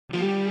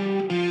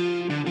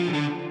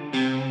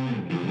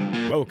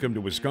Welcome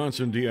to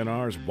Wisconsin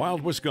DNR's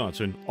Wild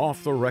Wisconsin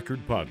Off the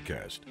Record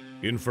podcast.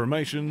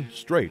 Information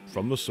straight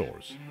from the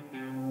source.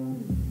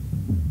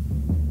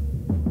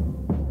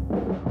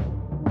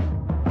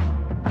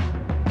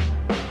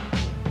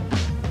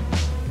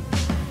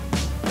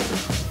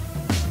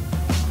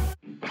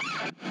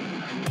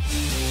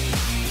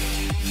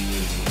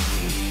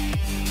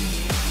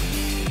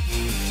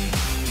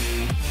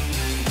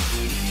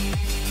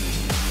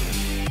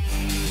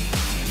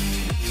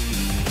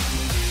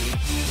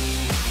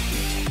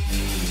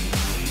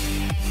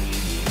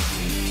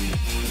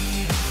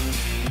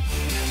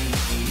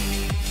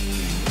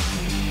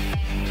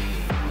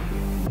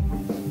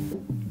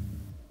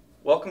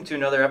 Welcome to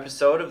another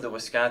episode of the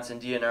Wisconsin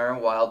DNR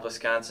Wild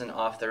Wisconsin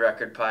Off the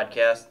Record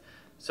podcast.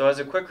 So as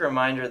a quick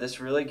reminder, this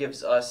really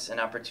gives us an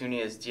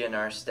opportunity as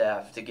DNR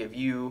staff to give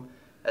you,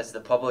 as the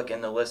public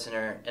and the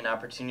listener, an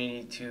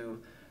opportunity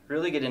to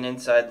really get an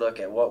inside look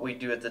at what we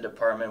do at the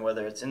department,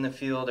 whether it's in the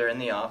field or in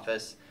the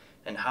office,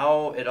 and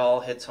how it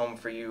all hits home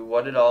for you,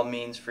 what it all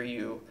means for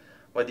you,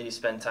 whether you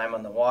spend time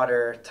on the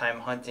water,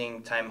 time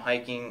hunting, time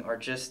hiking, or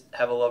just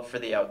have a love for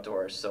the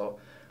outdoors. So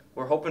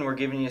we're hoping we're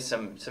giving you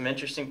some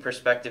interesting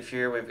perspective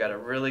here. We've got a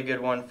really good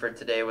one for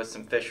today with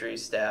some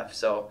fisheries staff.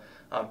 So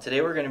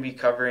today we're going to be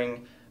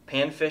covering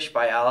panfish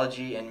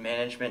biology and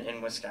management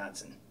in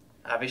Wisconsin.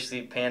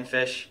 Obviously,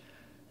 panfish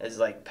is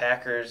like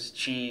Packers,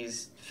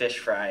 cheese, fish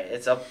fry.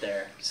 It's up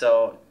there.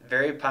 So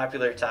very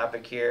popular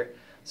topic here.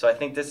 So I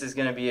think this is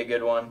going to be a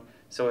good one.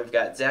 So we've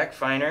got Zach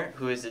Feiner,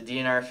 who is a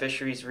DNR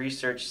fisheries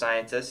research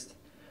scientist,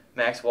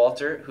 Max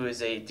Wolter, who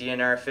is a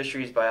DNR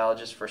fisheries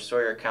biologist for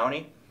Sawyer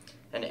County,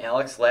 and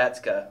Alex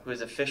Latzka, who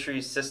is a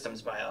fisheries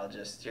systems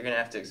biologist. You're going to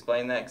have to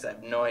explain that because I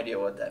have no idea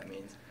what that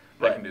means.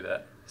 I can do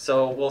that.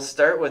 So we'll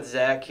start with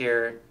Zach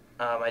here.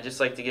 I'd just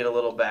like to get a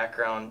little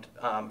background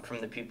from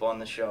the people on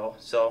the show.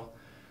 So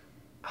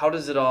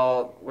how's it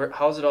all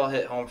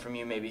hit home from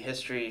you? Maybe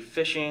history,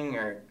 fishing,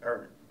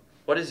 or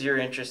what is your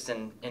interest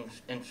in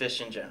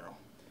fish in general?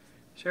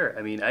 Sure.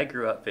 I mean, I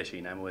grew up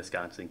fishing. I'm a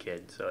Wisconsin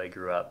kid, so I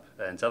grew up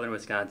in southern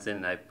Wisconsin,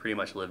 and I pretty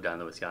much lived on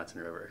the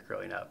Wisconsin River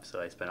growing up. So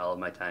I spent all of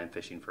my time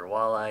fishing for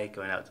walleye,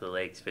 going out to the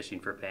lakes,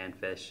 fishing for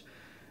panfish,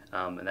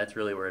 and that's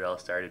really where it all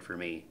started for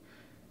me,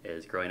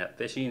 is growing up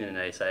fishing, and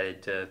I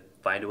decided to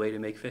find a way to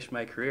make fish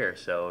my career.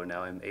 So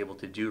now I'm able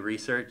to do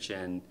research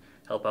and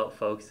help out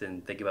folks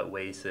and think about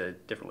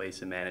different ways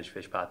to manage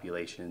fish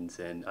populations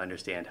and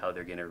understand how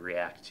they're going to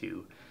react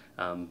to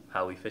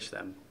how we fish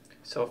them.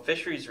 So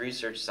fisheries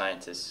research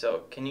scientist,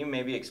 so can you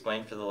maybe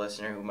explain for the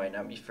listener who might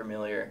not be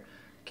familiar,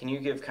 can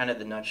you give kind of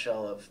the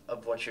nutshell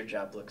of what your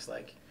job looks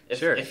like?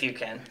 Sure. If you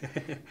can.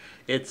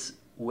 It's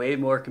way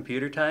more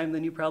computer time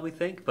than you probably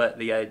think, but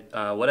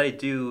what I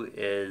do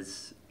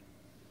is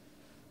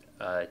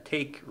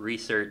take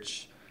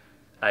research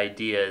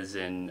ideas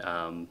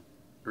and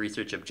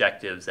research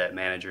objectives that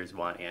managers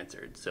want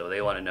answered. So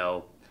they want to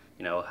know,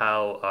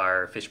 how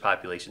are fish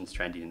populations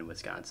trending in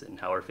Wisconsin?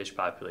 How our fish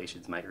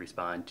populations might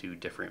respond to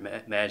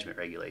different management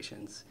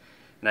regulations?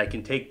 And I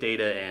can take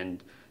data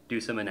and do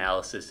some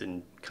analysis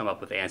and come up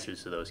with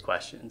answers to those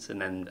questions.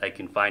 And then I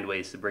can find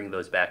ways to bring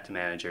those back to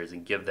managers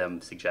and give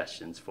them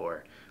suggestions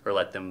or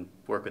let them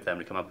work with them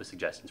to come up with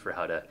suggestions for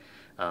how to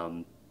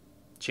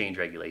change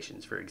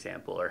regulations, for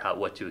example, or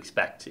what to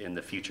expect in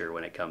the future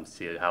when it comes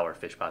to how our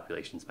fish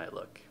populations might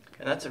look.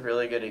 And that's a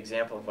really good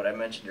example of what I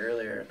mentioned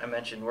earlier. I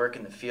mentioned work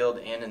in the field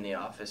and in the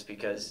office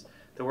because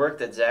the work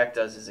that Zach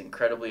does is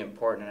incredibly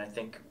important, and I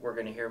think we're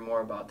going to hear more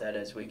about that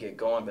as we get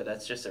going, but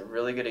that's just a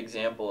really good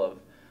example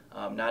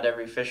of not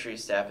every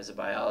fisheries staff is a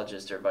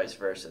biologist or vice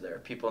versa. There are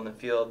people in the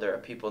field, there are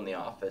people in the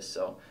office,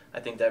 so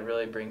I think that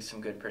really brings some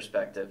good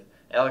perspective.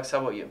 Alex, how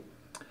about you?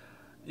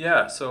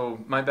 Yeah,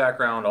 so my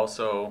background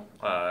also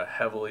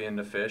heavily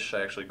into fish.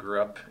 I actually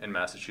grew up in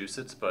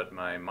Massachusetts, but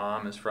my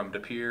mom is from De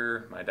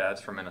Pere, my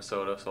dad's from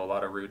Minnesota, so a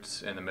lot of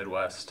roots in the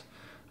Midwest.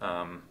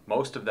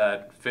 Most of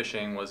that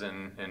fishing was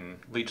in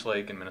Leech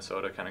Lake in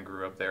Minnesota, kind of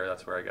grew up there.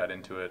 That's where I got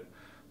into it.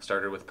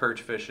 Started with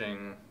perch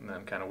fishing, and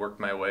then kind of worked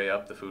my way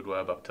up the food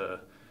web up to,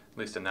 at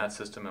least in that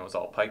system, it was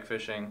all pike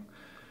fishing.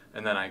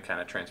 And then I kind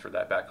of transferred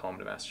that back home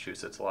to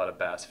Massachusetts, a lot of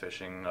bass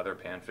fishing, other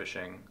pan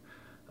fishing.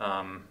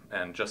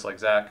 And just like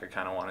Zach, I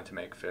kind of wanted to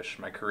make fish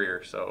my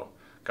career, so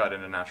got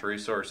into natural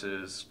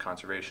resources,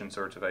 conservation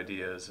sorts of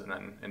ideas, and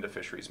then into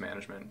fisheries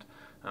management.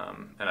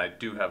 And I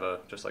do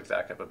just like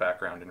Zach, have a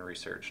background in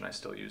research, and I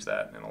still use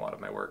that in a lot of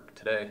my work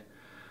today.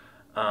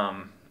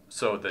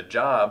 So the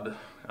job,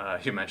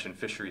 you mentioned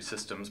fisheries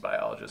systems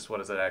biologist. What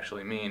does that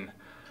actually mean?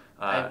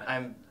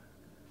 I'm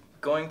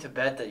going to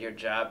bet that your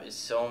job is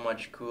so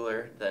much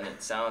cooler than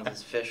it sounds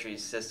as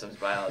fisheries systems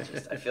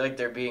biologist. I feel like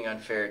they're being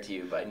unfair to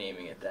you by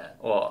naming it that.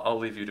 Well, I'll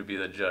leave you to be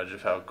the judge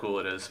of how cool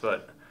it is,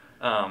 but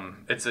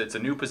it's a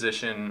new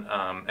position,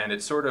 and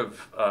it's sort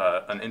of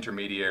an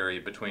intermediary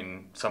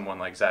between someone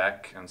like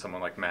Zach and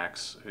someone like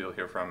Max, who you'll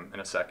hear from in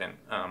a second.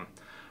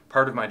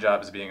 Part of my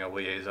job is being a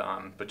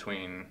liaison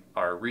between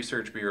our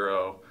research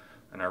bureau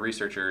and our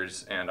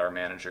researchers and our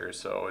managers,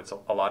 so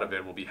a lot of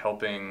it will be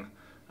helping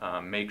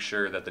make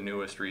sure that the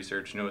newest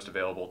research, newest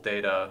available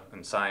data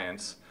and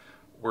science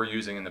we're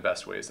using in the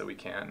best ways that we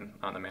can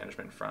on the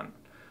management front.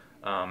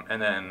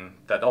 And then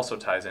that also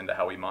ties into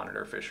how we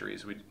monitor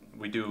fisheries.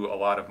 We do a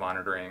lot of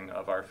monitoring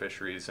of our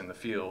fisheries in the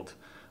field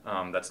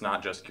that's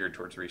not just geared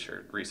towards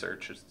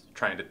research. It's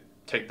trying to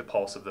take the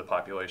pulse of the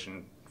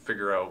population,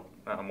 figure out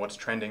what's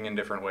trending in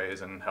different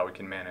ways and how we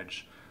can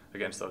manage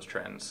against those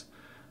trends.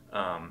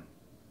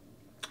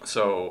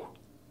 So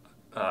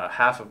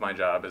half of my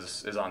job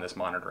is on this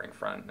monitoring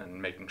front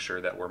and making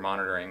sure that we're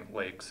monitoring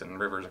lakes and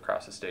rivers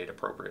across the state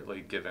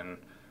appropriately given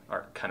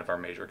our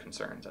major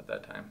concerns at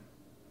that time.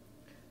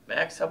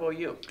 Max, how about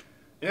you?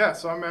 Yeah,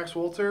 so I'm Max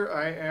Wolter.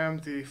 I am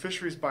the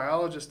fisheries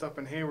biologist up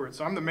in Hayward.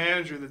 So I'm the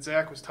manager that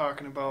Zach was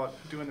talking about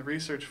doing the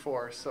research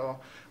for. So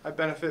I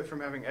benefit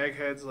from having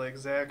eggheads like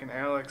Zach and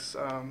Alex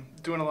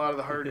doing a lot of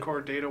the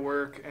hardcore data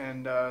work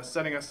and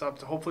setting us up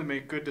to hopefully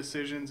make good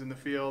decisions in the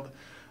field,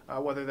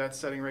 whether that's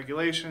setting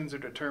regulations or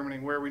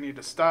determining where we need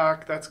to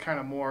stock. That's kind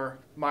of more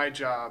my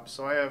job.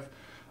 So I have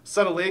a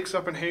set of lakes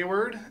up in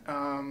Hayward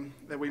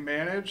that we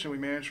manage, and we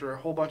manage for a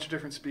whole bunch of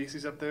different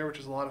species up there, which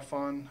is a lot of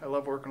fun. I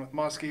love working with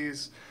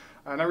muskies.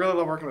 And I really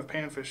love working with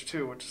panfish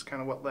too, which is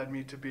kind of what led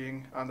me to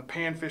being on the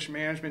panfish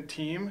management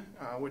team,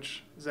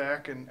 which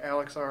Zach and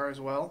Alex are as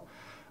well.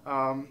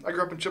 I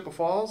grew up in Chippewa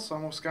Falls, so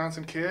I'm a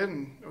Wisconsin kid,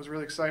 and I was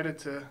really excited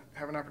to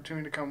have an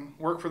opportunity to come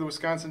work for the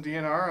Wisconsin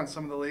DNR on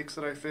some of the lakes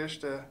that I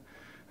fished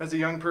as a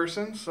young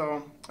person.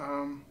 So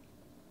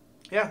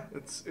yeah,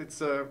 it's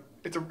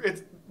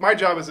my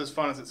job is as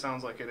fun as it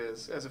sounds like it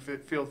is. As a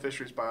field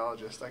fisheries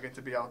biologist, I get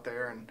to be out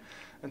there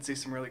and see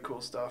some really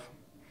cool stuff.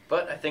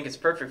 But I think it's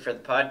perfect for the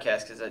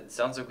podcast because it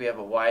sounds like we have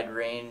a wide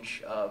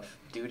range of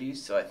duties,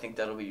 so I think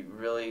that'll be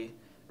really,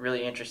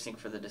 really interesting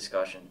for the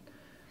discussion.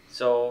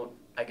 So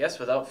I guess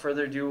without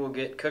further ado, we'll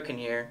get cooking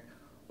here.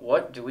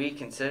 What do we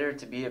consider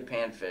to be a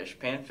panfish?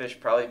 Panfish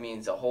probably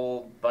means a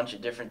whole bunch of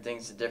different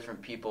things to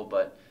different people,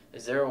 but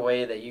is there a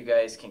way that you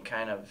guys can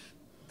kind of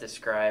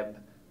describe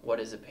what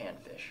is a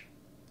panfish?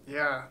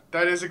 Yeah,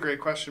 that is a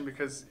great question,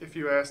 because if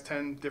you ask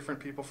 10 different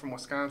people from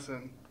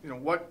Wisconsin,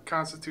 what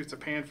constitutes a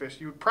panfish,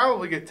 you would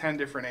probably get 10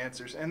 different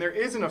answers, and there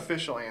is an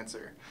official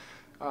answer.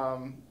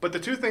 But the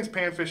two things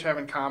panfish have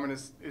in common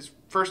is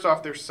first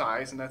off their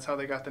size, and that's how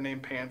they got the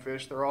name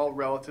panfish. They're all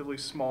relatively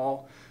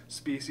small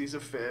species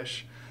of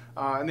fish.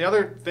 And the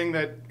other thing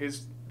that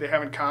they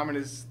have in common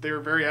is they're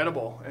very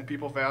edible, and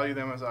people value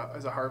them as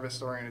a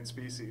harvest-oriented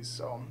species.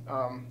 So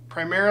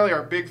primarily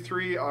our big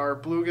three are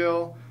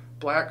bluegill,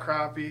 black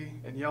crappie,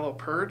 and yellow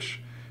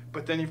perch.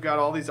 But then you've got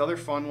all these other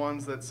fun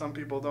ones that some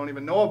people don't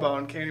even know about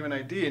and can't even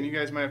ID, and you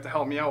guys might have to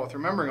help me out with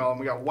remembering all of them.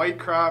 We got white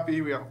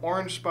crappie, we have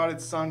orange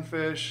spotted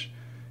sunfish,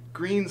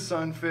 green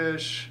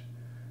sunfish,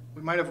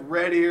 we might have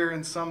red ear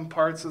in some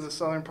parts of the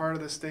southern part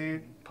of the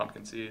state.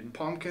 Pumpkin seed.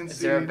 Is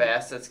there a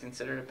bass that's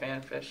considered a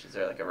panfish? Is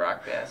there like a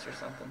rock bass or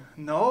something?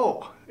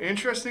 No.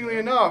 Interestingly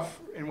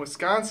enough, in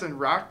Wisconsin,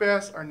 rock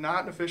bass are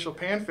not an official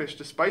panfish,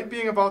 despite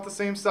being about the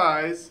same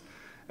size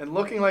and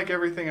looking like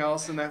everything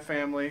else in that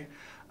family.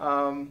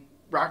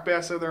 Rock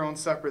bass are their own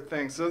separate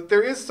thing. So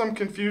there is some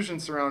confusion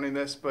surrounding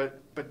this,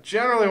 but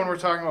generally when we're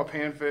talking about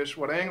panfish,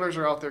 what anglers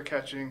are out there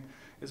catching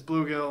is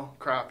bluegill,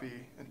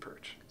 crappie, and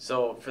perch.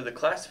 So for the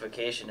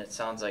classification, it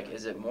sounds like,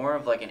 is it more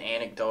of like an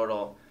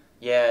anecdotal,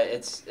 yeah,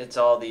 it's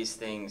all these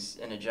things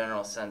in a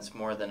general sense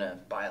more than a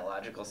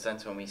biological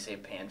sense when we say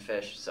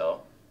panfish,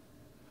 so...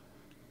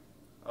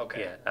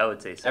 Okay. Yeah, I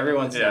would say so.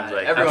 Everyone's not.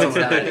 Like, Everyone's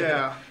not.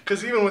 Yeah,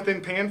 because even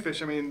within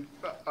panfish, I mean,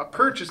 a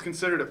perch is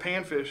considered a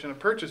panfish, and a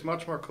perch is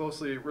much more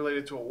closely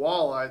related to a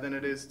walleye than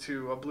it is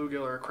to a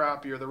bluegill or a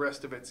crappie or the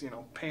rest of its,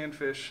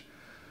 panfish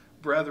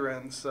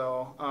brethren.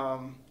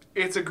 So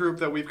it's a group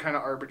that we've kind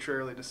of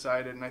arbitrarily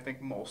decided, and I think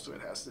most of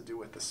it has to do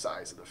with the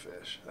size of the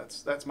fish.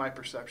 That's my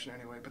perception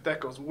anyway, but that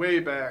goes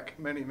way back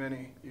many,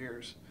 many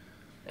years.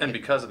 And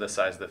because of the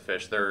size of the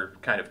fish, they're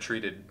kind of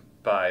treated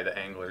by the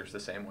anglers the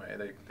same way.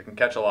 They can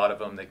catch a lot of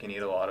them, they can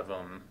eat a lot of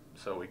them,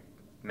 so we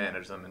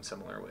manage them in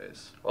similar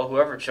ways. Well,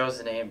 whoever chose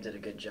the name did a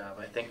good job.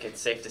 I think it's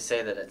safe to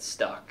say that it's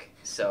stuck.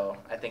 So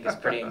I think it's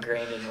pretty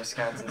ingrained in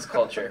Wisconsin's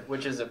culture,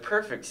 which is a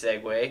perfect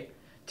segue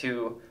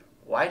to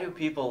why do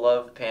people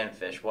love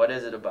panfish? What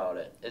is it about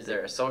it? Is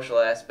there a social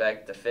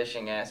aspect, a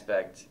fishing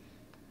aspect?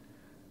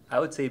 I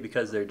would say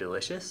because they're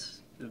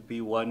delicious would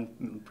be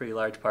one pretty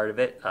large part of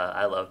it.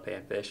 I love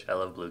panfish. I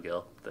love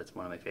bluegill. That's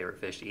one of my favorite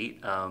fish to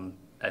eat.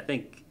 I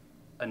think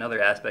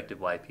another aspect of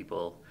why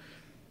people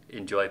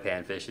enjoy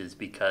panfish is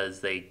because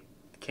they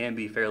can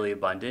be fairly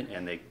abundant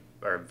and they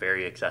are a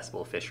very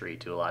accessible fishery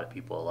to a lot of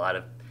people. A lot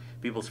of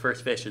people's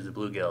first fish is a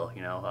bluegill,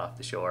 off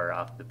the shore,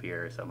 off the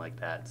pier, or something like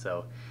that.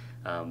 So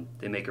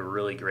they make a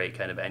really great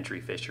kind of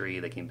entry fishery.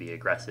 They can be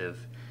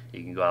aggressive.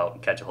 You can go out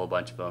and catch a whole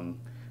bunch of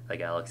them,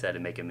 like Alex said,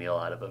 and make a meal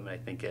out of them. And I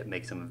think it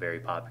makes them very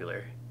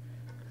popular.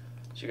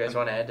 Do you guys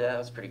want to add to that? That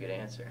was a pretty good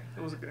answer.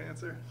 It was a good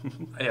answer.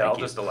 Yeah, I'll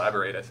just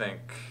elaborate. I think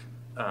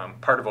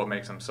part of what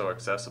makes them so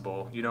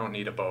accessible, you don't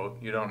need a boat,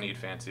 you don't need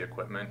fancy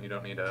equipment, you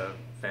don't need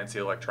fancy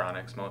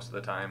electronics most of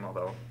the time,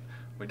 although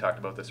we talked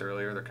about this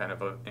earlier, they're kind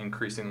of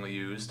increasingly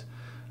used.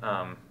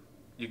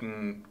 You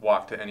can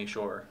walk to any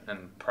shore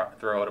and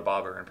throw out a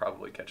bobber and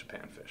probably catch a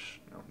panfish.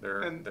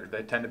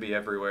 They tend to be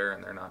everywhere,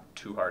 and they're not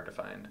too hard to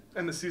find.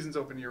 And the season's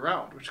open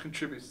year-round, which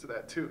contributes to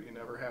that too. You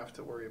never have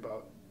to worry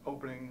about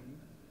opening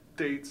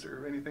dates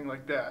or anything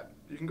like that.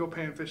 You can go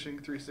panfishing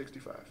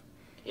 365.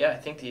 Yeah, I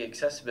think the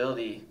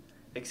accessibility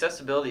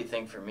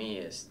thing for me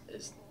is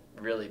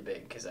really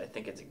big, because I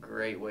think it's a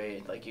great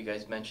way, like you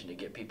guys mentioned, to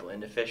get people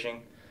into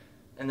fishing.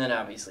 And then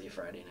obviously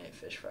Friday night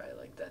fish fry,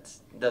 like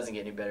doesn't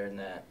get any better than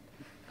that.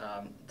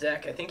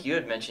 Zach, I think you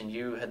had mentioned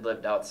you had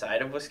lived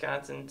outside of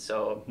Wisconsin,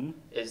 so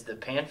is the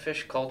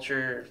panfish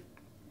culture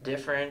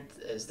different?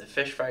 Is the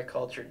fish fry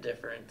culture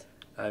different?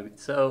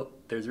 So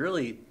there's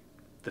really,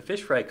 the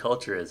fish fry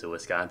culture is a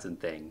Wisconsin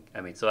thing. I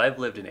mean, so I've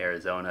lived in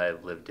Arizona,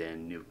 I've lived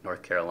in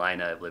North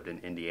Carolina, I've lived in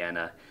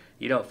Indiana.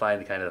 You don't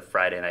find the kind of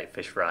Friday night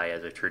fish fry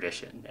as a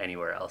tradition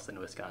anywhere else in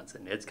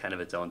Wisconsin. It's kind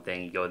of its own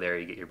thing. You go there,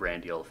 you get your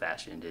brandy old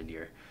fashioned and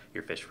your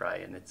fish fry,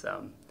 and it's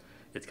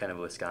kind of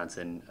a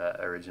Wisconsin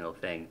original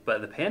thing.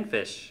 But the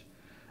panfish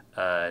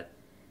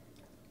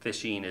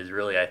fishing is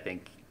really, I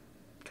think,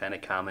 kind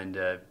of common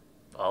to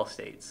all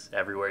states.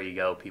 Everywhere you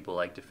go, people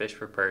like to fish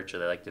for perch, or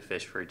they like to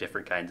fish for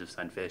different kinds of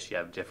sunfish. You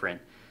have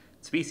different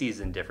species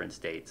in different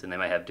states, and they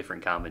might have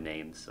different common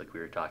names. Like we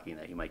were talking,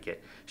 that you might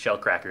get shell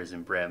crackers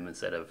and brim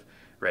instead of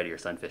red ear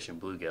sunfish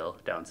and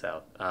bluegill down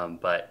south.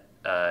 But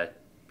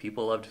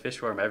people love to fish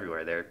for them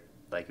everywhere. They're,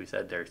 like we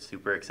said, they're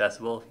super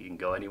accessible. You can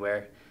go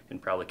anywhere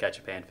and probably catch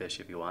a panfish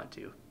if you want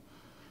to.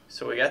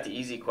 So we got the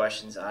easy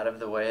questions out of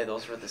the way.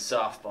 Those were the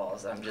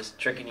softballs. I'm just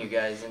tricking you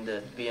guys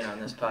into being on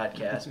this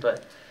podcast.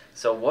 But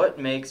so what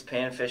makes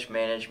panfish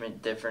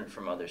management different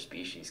from other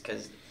species?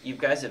 Because you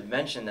guys have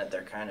mentioned that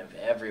they're kind of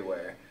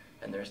everywhere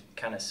and they're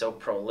kind of so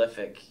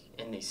prolific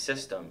in these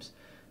systems.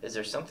 Is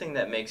there something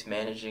that makes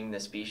managing the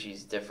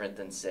species different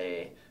than,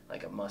 say,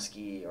 like a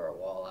muskie or a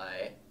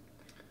walleye?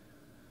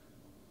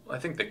 I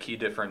think the key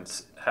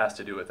difference has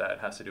to do with that. It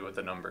has to do with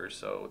the numbers.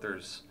 So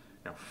there's,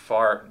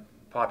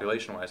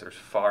 population-wise, there's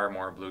far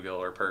more bluegill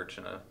or perch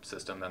in a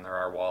system than there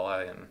are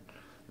walleye and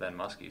than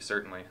muskie,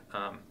 certainly.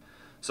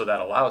 So that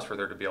allows for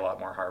there to be a lot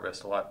more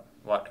harvest, a lot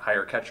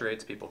higher catch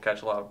rates. People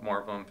catch a lot more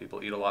of them.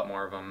 People eat a lot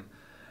more of them,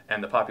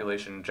 and the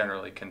population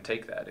generally can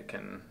take that.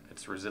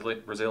 It's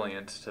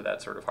resilient to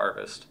that sort of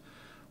harvest,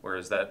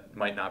 whereas that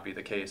might not be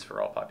the case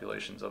for all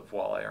populations of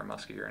walleye or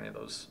muskie or any of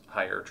those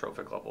higher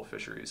trophic level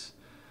fisheries.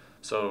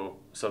 So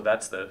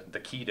that's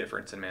the key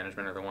difference in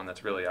management, or the one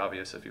that's really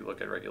obvious if you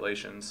look at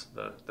regulations.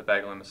 The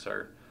bag limits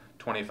are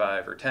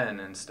 25 or 10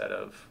 instead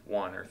of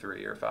 1 or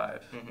 3 or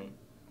 5. Mm-hmm.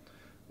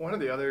 One of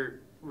the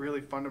other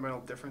really fundamental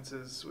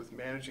differences with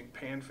managing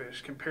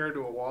panfish compared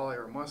to a walleye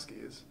or a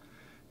muskie is,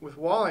 with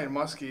walleye and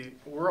muskie,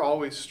 we're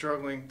always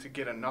struggling to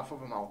get enough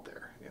of them out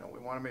there. We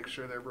want to make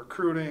sure they're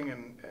recruiting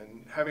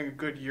and having a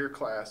good year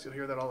class. You'll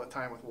hear that all the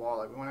time with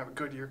walleye. We want to have a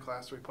good year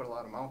class, so we put a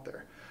lot of them out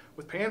there.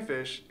 With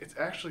panfish, it's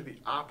actually the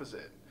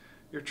opposite.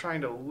 You're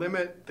trying to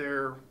limit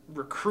their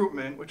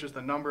recruitment, which is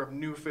the number of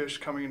new fish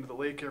coming into the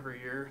lake every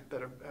year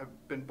that have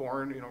been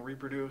born,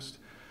 reproduced.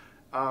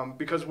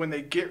 Because when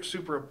they get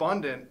super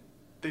abundant,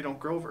 they don't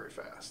grow very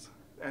fast.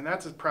 And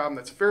that's a problem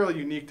that's fairly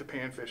unique to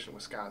panfish in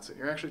Wisconsin.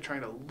 You're actually trying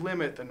to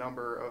limit the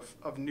number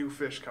of new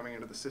fish coming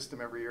into the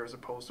system every year, as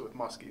opposed to with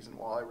muskies and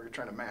walleye, where you're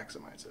trying to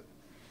maximize it.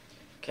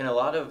 Can a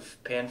lot of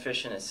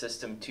panfish in a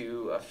system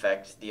too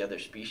affect the other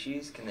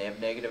species? Can they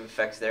have negative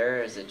effects there,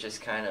 or is it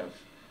just kind of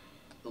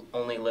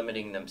only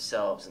limiting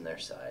themselves in their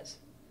size?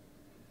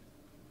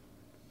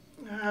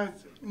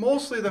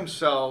 Mostly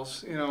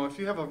themselves. If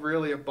you have a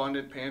really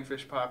abundant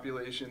panfish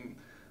population,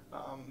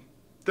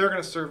 they're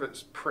going to serve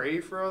as prey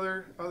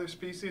for other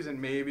species,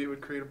 and maybe it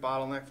would create a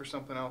bottleneck for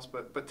something else.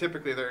 But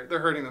typically they're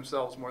hurting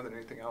themselves more than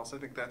anything else. I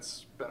think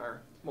that's been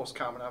our most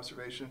common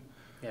observation.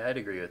 Yeah, I'd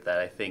agree with that.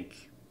 I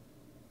think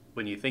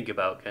when you think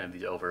about kind of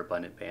these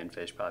overabundant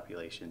panfish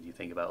populations, you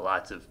think about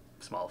lots of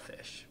small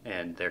fish,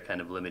 and they're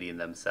kind of limiting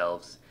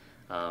themselves,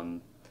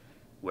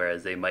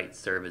 whereas they might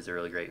serve as a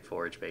really great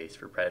forage base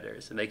for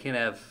predators. And they can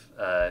have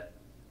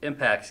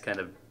impacts kind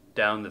of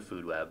down the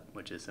food web,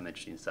 which is some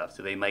interesting stuff.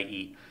 So they might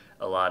eat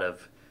a lot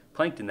of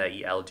plankton that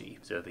eat algae.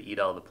 So if they eat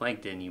all the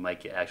plankton, you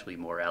might get actually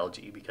more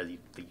algae because you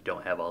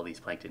don't have all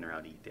these plankton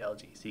around to eat the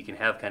algae. So you can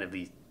have kind of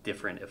these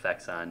different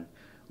effects on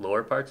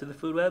lower parts of the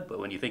food web, but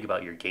when you think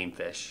about your game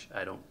fish,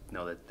 I don't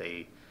know that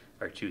they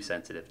are too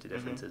sensitive to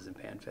differences in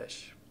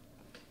panfish.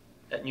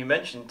 And you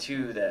mentioned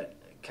too that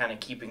kind of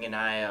keeping an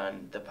eye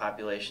on the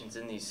populations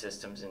in these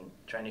systems and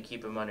trying to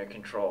keep them under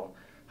control.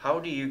 How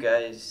do you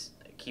guys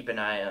keep an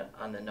eye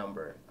on the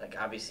number? Like,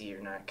 obviously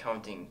you're not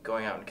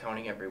going out and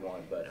counting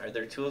everyone, but are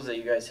there tools that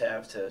you guys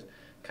have to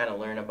kind of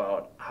learn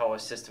about how a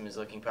system is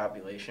looking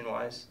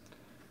population-wise?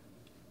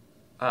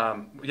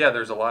 Yeah,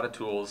 there's a lot of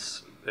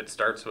tools. It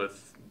starts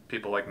with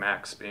people like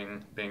Max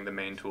being the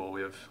main tool.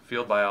 We have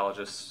field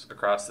biologists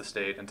across the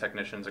state and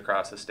technicians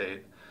across the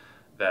state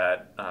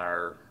that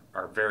are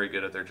very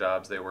good at their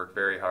jobs. They work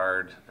very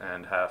hard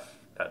and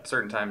at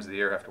certain times of the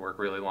year have to work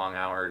really long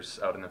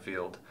hours out in the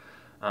field.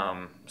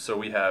 So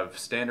we have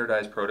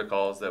standardized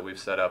protocols that we've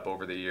set up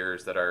over the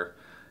years that are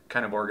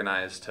kind of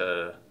organized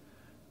to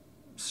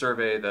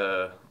survey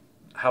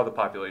how the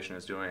population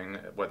is doing,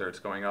 whether it's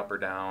going up or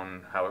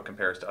down, how it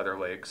compares to other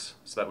lakes,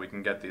 so that we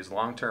can get these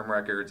long-term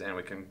records and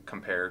we can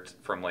compare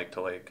from lake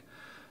to lake.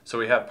 So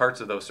we have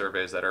parts of those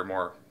surveys that are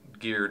more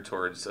geared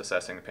towards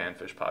assessing the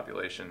panfish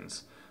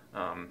populations.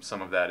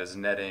 Some of that is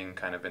netting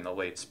kind of in the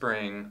late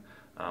spring.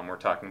 We're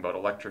talking about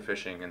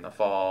electrofishing in the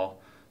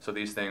fall. So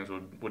these things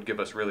would give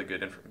us really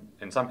good,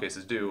 in some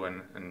cases do,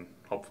 and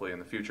hopefully in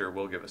the future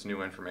will give us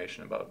new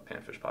information about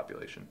panfish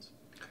populations.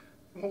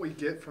 What we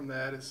get from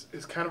that is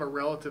kind of a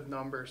relative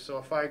number. So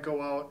if I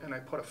go out and I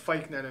put a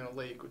fike net in a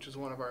lake, which is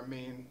one of our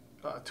main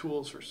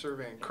tools for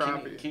surveying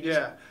crappie. Can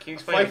you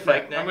explain a fike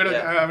fike net? I'm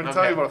gonna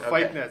tell you about a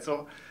fike Okay. net.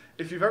 So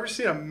if you've ever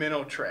seen a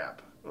minnow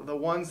trap, the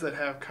ones that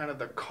have kind of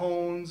the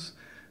cones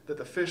that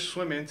the fish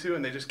swim into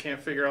and they just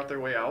can't figure out their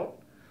way out.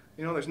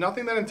 You know, there's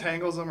nothing that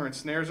entangles them or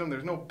ensnares them.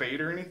 There's no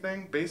bait or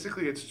anything.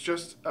 Basically, it's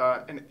just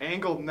an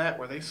angled net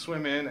where they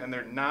swim in and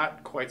they're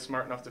not quite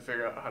smart enough to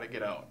figure out how to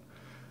get out.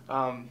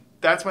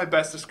 That's my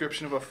best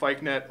description of a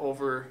fike net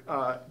over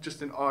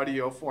just an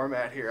audio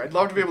format here. I'd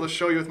love to be able to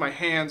show you with my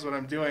hands what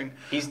I'm doing.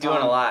 He's doing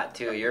a lot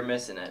too. You're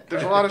missing it.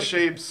 There's a lot of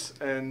shapes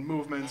and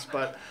movements,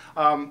 but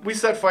we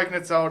set fike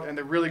nets out, and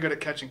they're really good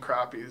at catching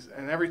crappies.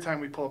 And every time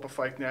we pull up a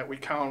fike net, we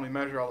count and we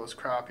measure all those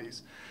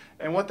crappies.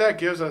 And what that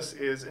gives us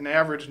is an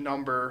average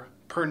number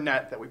per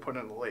net that we put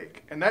in the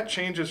lake. And that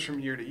changes from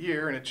year to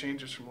year, and it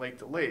changes from lake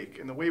to lake.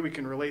 And the way we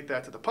can relate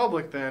that to the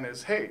public then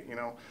is, hey, you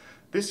know,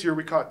 this year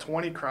we caught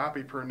 20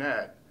 crappie per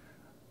net.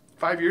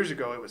 5 years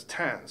ago, it was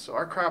 10. So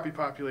our crappie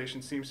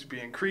population seems to be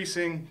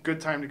increasing. Good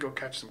time to go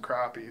catch some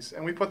crappies.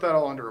 And we put that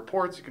all under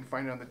reports. You can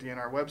find it on the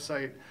DNR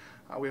website.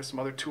 We have some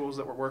other tools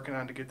that we're working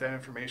on to get that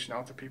information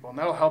out to people. And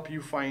that'll help you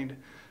find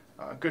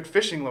good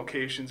fishing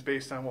locations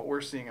based on what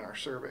we're seeing in our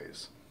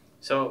surveys.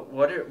 So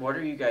what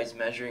are you guys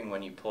measuring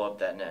when you pull up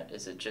that net?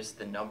 Is it just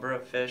the number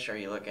of fish? Are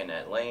you looking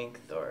at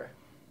length or?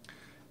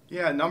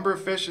 Yeah, number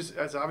of fish is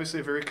obviously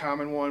a very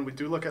common one. We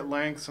do look at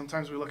length.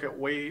 Sometimes we look at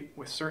weight.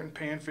 With certain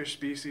panfish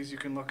species, you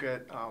can look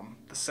at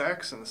the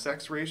sex and the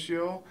sex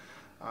ratio.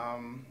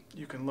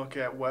 You can look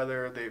at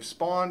whether they've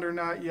spawned or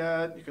not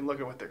yet. You can look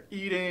at what they're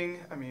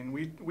eating. I mean,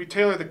 we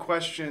tailor the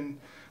question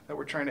that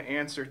we're trying to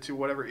answer to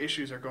whatever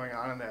issues are going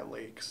on in that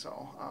lake.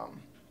 So,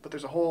 but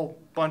there's a whole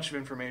bunch of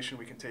information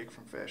we can take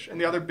from fish.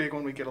 And the other big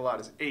one we get a lot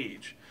is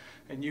age.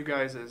 And you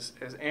guys as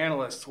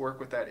analysts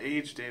work with that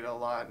age data a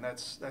lot, and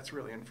that's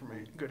really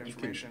good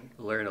information. You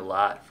can learn a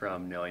lot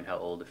from knowing how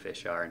old the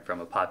fish are, and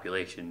from a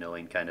population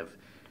knowing kind of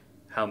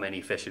how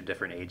many fish of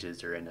different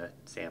ages are in a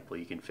sample.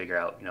 You can figure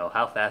out, you know,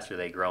 how fast are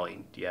they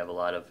growing. Do you have a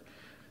lot of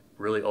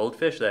really old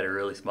fish that are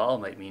really small?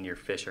 Might mean your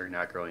fish are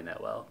not growing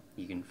that well.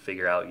 You can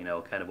figure out, you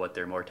know, kind of what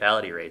their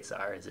mortality rates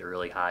are. Is it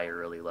really high or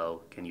really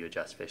low? Can you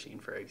adjust fishing,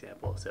 for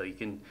example? So you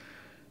can,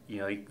 you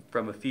know,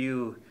 from a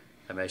few,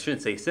 I mean, I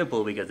shouldn't say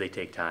simple because they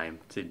take time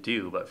to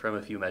do, but from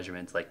a few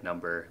measurements like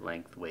number,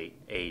 length, weight,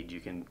 age, you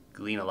can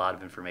glean a lot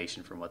of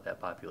information from what that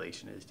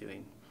population is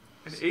doing.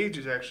 And age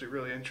is actually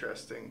really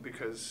interesting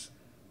because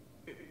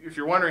if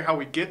you're wondering how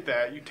we get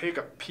that, you take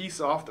a piece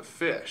off the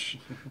fish.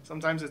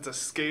 Sometimes it's a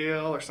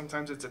scale or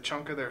sometimes it's a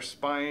chunk of their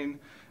spine,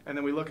 and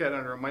then we look at it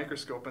under a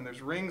microscope and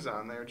there's rings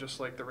on there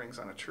just like the rings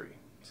on a tree.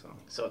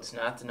 So it's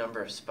not the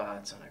number of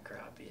spots on a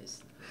crappie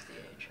is the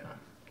age, huh?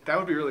 That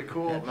would be really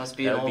cool. That must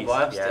be an old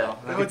wives' tale.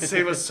 That would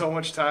save us so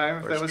much time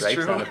if Or that was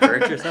stripes true. on a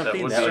perch or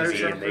something. would That would be be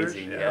stripes on a perch,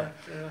 amazing.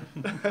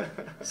 yeah.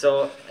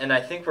 So, and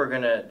I think we're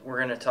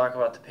gonna talk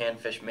about the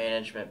panfish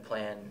management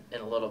plan in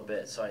a little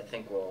bit. So I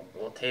think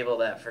we'll table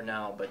that for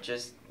now. But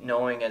just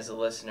knowing as a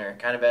listener,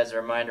 kind of as a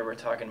reminder, we're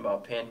talking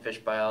about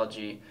panfish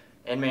biology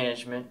and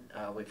management.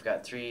 We've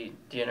got 3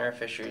 DNR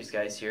fisheries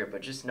guys here,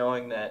 but just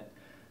knowing that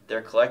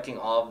they're collecting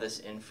all of this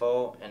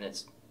info and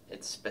it's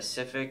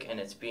specific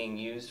and it's being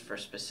used for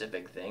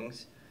specific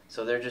things.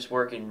 So they're just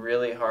working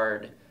really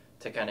hard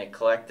to kind of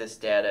collect this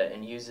data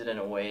and use it in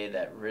a way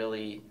that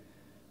really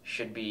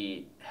should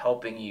be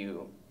helping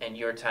you and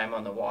your time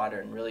on the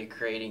water and really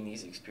creating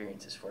these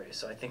experiences for you.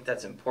 So I think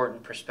that's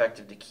important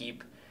perspective to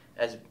keep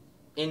as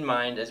in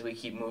mind as we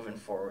keep moving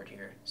forward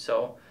here.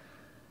 So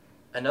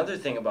another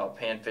thing about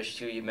panfish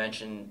too, you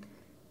mentioned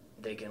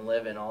they can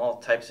live in all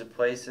types of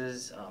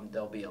places.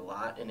 There'll be a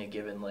lot in a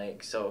given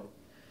lake. So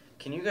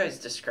can you guys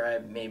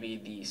describe maybe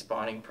the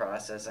spawning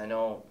process? I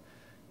know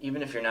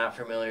even if you're not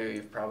familiar,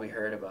 you've probably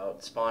heard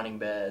about spawning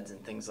beds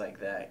and things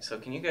like that. So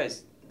can you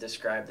guys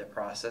describe the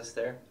process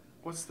there?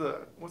 What's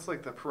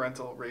like the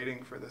parental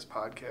rating for this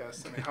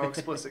podcast? I mean, how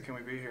explicit can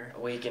we be here?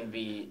 We can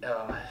be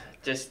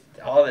just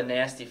all the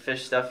nasty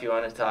fish stuff you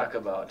want to talk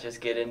about.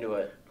 Just get into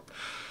it.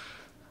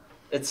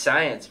 It's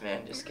science,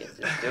 man. Just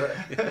do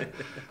it.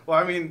 Well,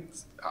 I mean,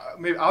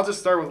 maybe I'll just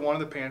start with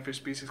one of the panfish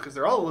species because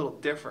they're all a little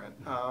different.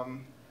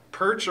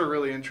 Perch are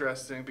really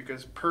interesting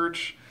because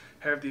perch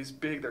have these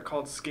big, they're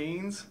called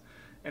skeins,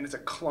 and it's a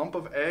clump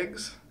of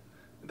eggs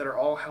that are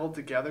all held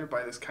together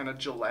by this kind of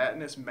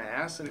gelatinous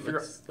mass. And if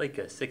It's like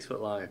a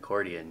 6-foot-long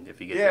accordion if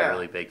you get Yeah. that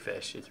really big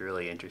fish. It's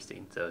really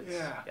interesting. So it's,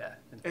 Yeah. yeah.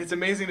 And it's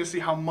amazing to see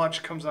how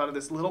much comes out of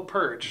this little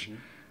perch.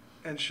 Mm-hmm.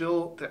 and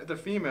the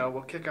female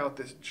will kick out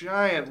this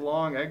giant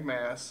long egg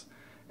mass,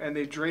 and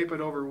they drape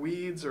it over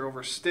weeds or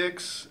over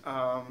sticks,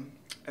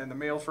 and the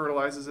male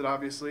fertilizes it.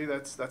 Obviously,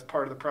 that's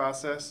part of the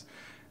process,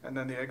 and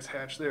then the eggs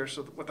hatch there.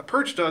 So what the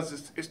perch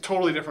does is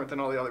totally different than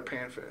all the other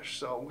panfish.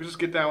 So we just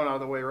get that one out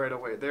of the way right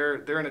away.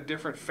 They're in a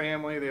different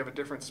family. They have a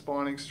different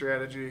spawning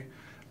strategy,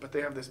 but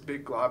they have this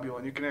big globule,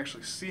 and you can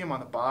actually see them on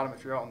the bottom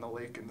if you're out in the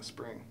lake in the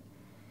spring.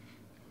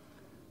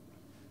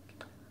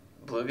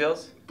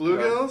 Bluegills?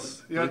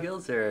 Bluegills? Yeah.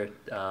 Bluegills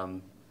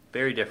are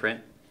very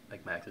different,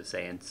 like Max was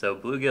saying. So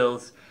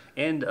bluegills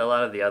and a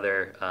lot of the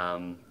other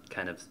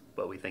kind of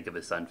what we think of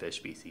as sunfish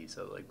species,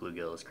 so like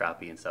bluegills,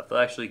 crappie, and stuff, they'll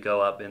actually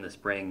go up in the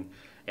spring,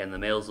 and the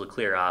males will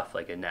clear off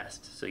like a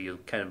nest. So you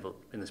kind of,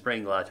 in the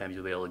spring, a lot of times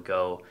you'll be able to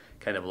go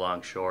kind of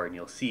along shore, and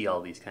you'll see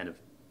all these kind of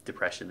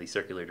these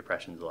circular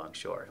depressions along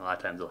shore. A lot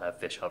of times they'll have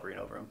fish hovering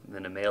over them. And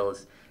then a male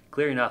is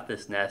clearing off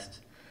this nest.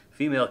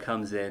 Female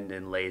comes in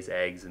and lays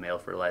eggs, the male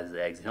fertilizes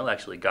the eggs, and he'll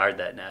actually guard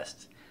that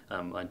nest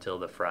until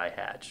the fry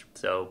hatch.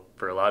 So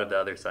for a lot of the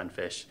other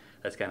sunfish,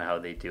 that's kind of how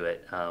they do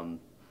it.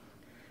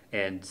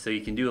 And so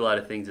you can do a lot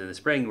of things in the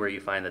spring where you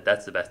find that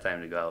that's the best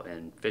time to go out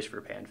and fish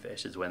for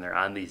panfish, is when they're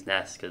on these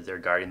nests, because they're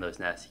guarding those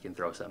nests. You can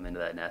throw something into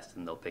that nest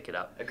and they'll pick it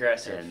up.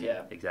 Aggressive, and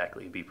yeah.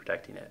 Exactly, be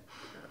protecting it.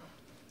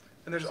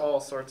 And there's all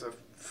sorts of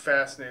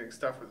fascinating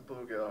stuff with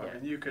bluegill. Yeah. I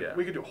mean,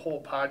 we could do a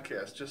whole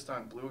podcast just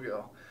on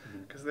bluegill,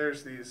 because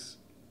there's these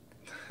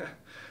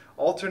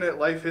alternate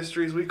life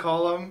histories, we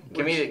call them.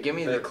 Give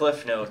me the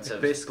cliff notes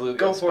of bluegill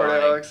Go for spawning.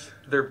 it, Alex.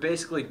 They're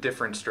basically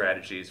different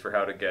strategies for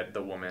how to get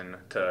the woman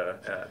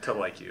to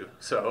like you.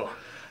 So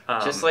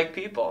Just like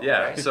people.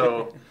 yeah. Right?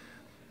 So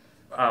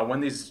when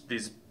these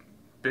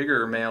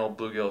bigger male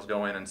bluegills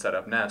go in and set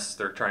up nests,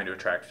 they're trying to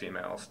attract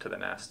females to the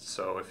nest.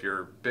 So if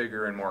you're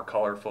bigger and more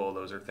colorful,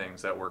 those are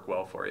things that work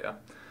well for you.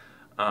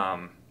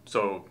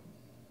 So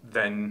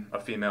then a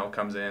female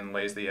comes in,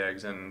 lays the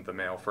eggs, and the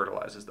male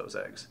fertilizes those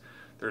eggs.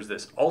 There's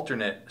this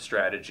alternate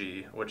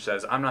strategy which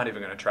says, I'm not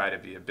even going to try to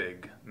be a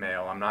big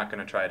male. I'm not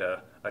going to try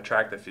to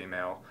attract the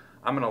female.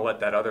 I'm going to let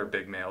that other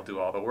big male do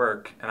all the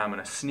work, and I'm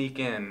going to sneak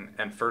in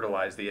and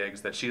fertilize the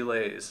eggs that she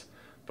lays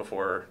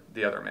before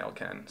the other male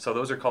can. So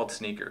those are called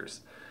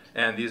sneakers.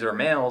 And these are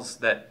males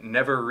that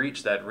never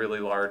reach that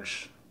really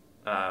large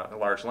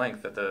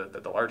length that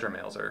the larger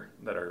males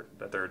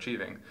that they're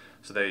achieving.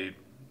 So they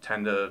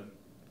tend to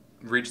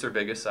reach their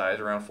biggest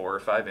size around 4 or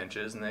 5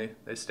 inches, and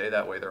they stay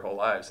that way their whole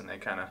lives, and they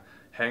kind of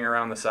hang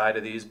around the side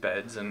of these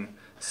beds and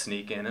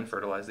sneak in and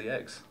fertilize the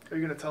eggs. Are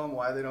you going to tell them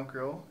why they don't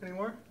grow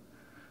anymore?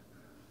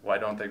 Why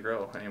don't they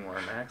grow anymore,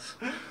 Max?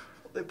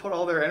 They put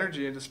all their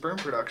energy into sperm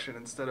production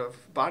instead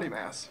of body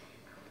mass.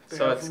 They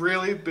So have it's-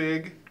 really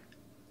big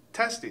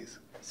testes.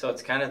 So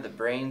it's kind of the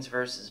brains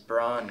versus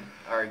brawn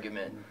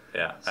argument.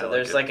 Yeah. So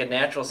there's like a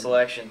natural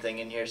selection thing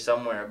in here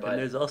somewhere, And but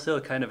there's also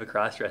kind of a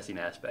cross-dressing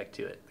aspect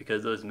to it,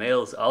 because those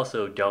males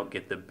also don't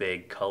get the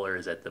big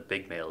colors that the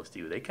big males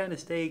do. They kind of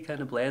stay kind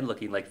of bland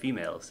looking like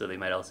females, so they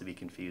might also be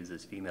confused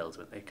as females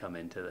when they come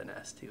into the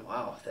nest too.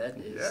 wow, that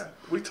is. Yeah,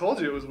 we told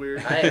you it was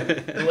weird. I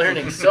am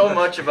learning so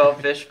much about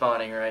fish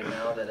spawning right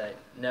now that I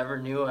never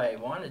knew I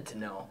wanted to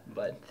know.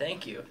 But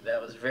thank you.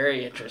 That was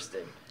very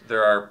interesting.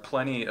 There are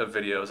plenty of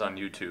videos on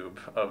YouTube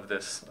of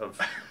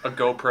a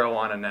GoPro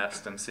on a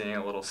nest and seeing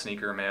a little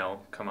sneaker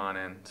male come on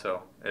in.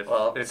 So if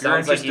Well, you're it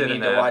sounds like you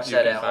interested need in to watch you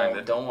that can at find home.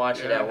 it. Don't watch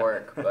it at Yeah.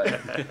 work.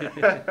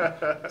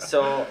 But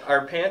so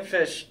are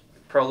panfish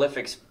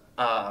prolific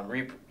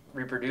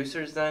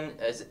reproducers then?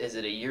 Is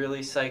it a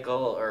yearly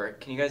cycle, or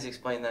can you guys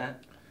explain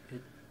that?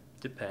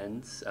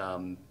 Depends.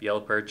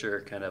 Yellow perch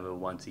are kind of a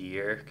once a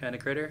year kind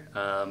of critter.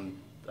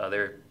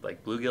 Other,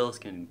 like bluegills,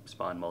 can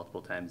spawn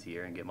multiple times a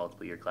year and get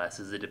multiple year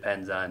classes. It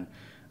depends on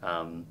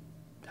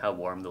how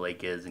warm the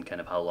lake is and kind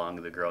of how long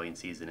the growing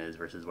season is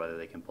versus whether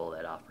they can pull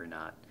that off or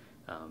not.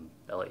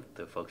 I'll let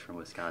the folks from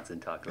Wisconsin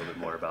talk a little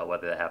bit more about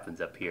whether that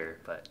happens up here,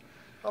 but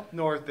Up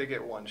north, they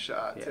get one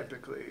shot Yeah.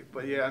 typically,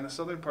 but yeah, in the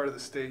southern part of the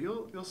state,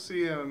 you'll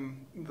see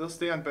them. They'll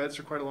stay on beds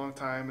for quite a long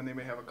time, and they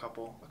may have a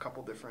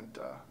couple different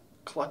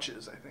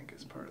clutches. I think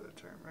is part of the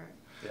term, right?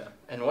 yeah.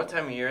 And what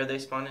time of year are they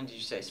spawning? Did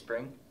you say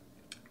spring?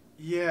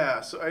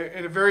 Yeah,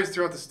 and it varies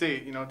throughout the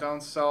state. You know, down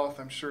south,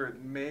 I'm sure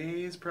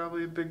May is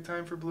probably a big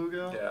time for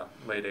bluegill. Yeah,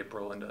 late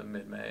April into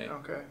mid-May.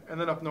 Okay,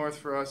 and then up north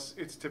for us,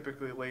 it's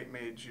typically late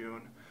May,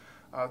 June.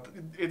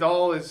 It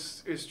all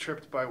is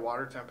tripped by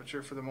water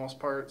temperature for the most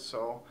part.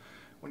 So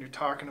when you're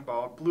talking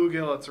about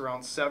bluegill, it's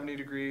around 70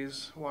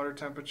 degrees water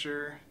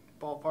temperature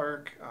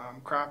ballpark.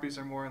 Crappies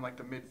are more in like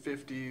the mid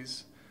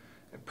 50s,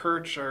 and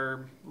perch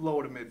are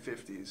low to mid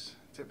 50s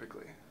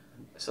typically.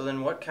 So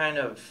then what kind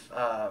of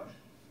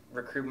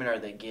recruitment are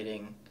they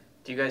getting?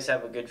 Do you guys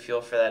have a good feel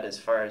for that as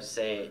far as,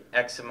 say,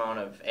 X amount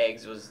of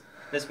eggs was...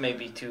 This may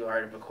be too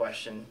hard of a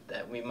question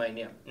that we might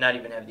not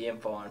even have the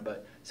info on,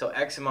 but so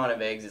X amount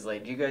of eggs is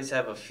laid. Do you guys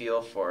have a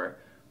feel for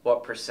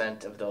what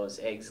 % of those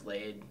eggs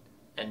laid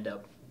end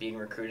up being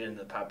recruited in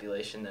the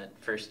population that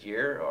first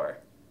year, or?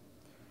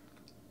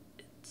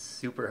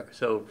 super.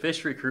 So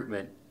fish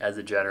recruitment as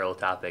a general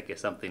topic is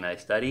something I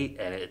study,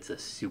 and it's a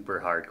super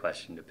hard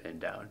question to pin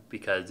down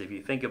because if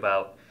you think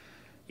about,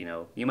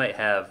 you might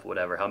have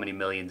how many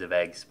millions of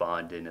eggs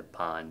spawned in a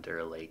pond or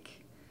a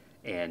lake,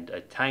 and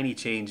a tiny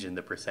change in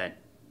the percent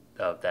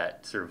of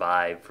that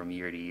survive from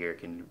year to year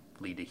can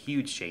lead to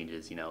huge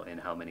changes, in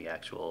how many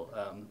actual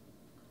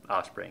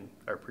offspring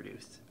are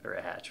produced or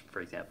a hatch,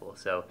 for example.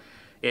 So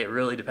it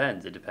really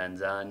depends. It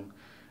depends on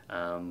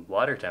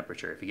water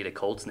temperature. If you get a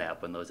cold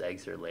snap when those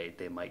eggs are laid,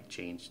 they might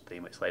change. They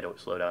might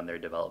slow down their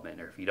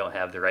development. Or if you don't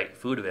have the right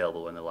food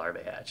available when the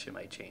larvae hatch, it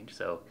might change.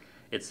 So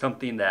it's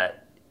something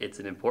that it's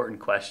an important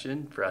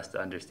question for us to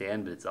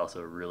understand, but it's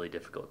also a really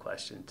difficult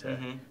question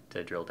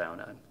to drill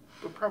down on.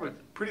 But probably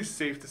pretty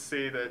safe to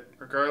say that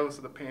regardless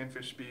of the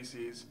panfish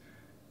species,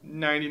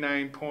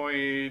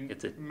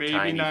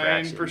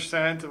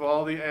 99% of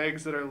all the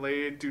eggs that are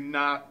laid do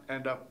not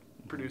end up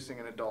producing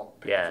an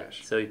adult panfish. Yeah,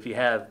 so if you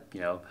have,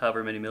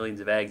 however many millions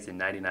of eggs and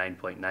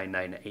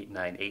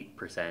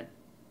 99.99898%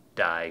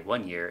 die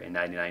one year and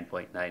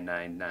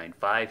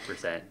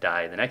 99.9995%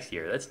 die the next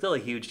year, that's still a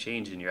huge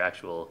change in your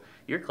actual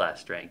year class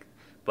strength.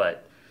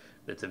 But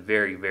it's a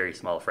very, very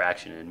small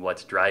fraction, and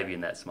what's driving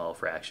that small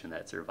fraction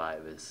that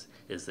survive is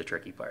the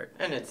tricky part.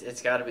 And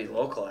it's got to be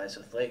localized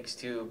with lakes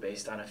too,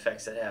 based on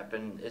effects that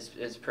happen.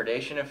 Is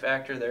predation a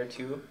factor there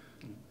too?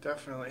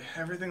 Definitely.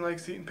 Everything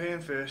likes eating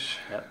panfish.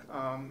 Yep.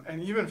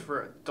 And even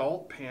for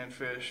adult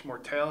panfish,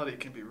 mortality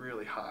can be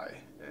really high.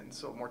 And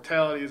so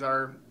mortality is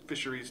our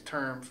fisheries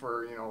term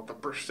for, the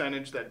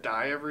percentage that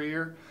die every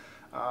year.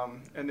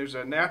 And there's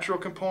a natural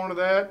component of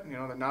that.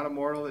 They're not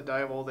immortal. They die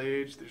of old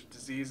age. There's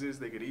diseases.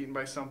 They get eaten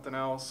by something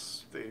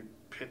else. They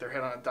hit their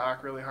head on a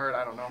dock really hard.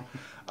 I don't know.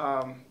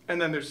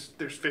 And then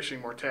there's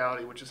fishing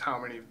mortality, which is how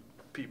many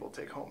people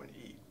take home and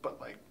eat. But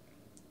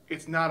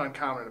it's not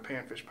uncommon in a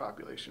panfish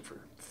population for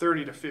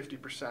 30 to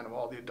 50% of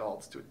all the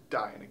adults to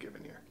die in a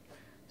given year.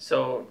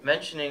 So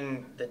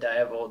mentioning the die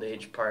of old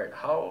age part,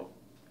 how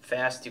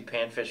fast do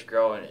panfish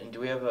grow, and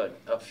do we have a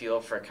feel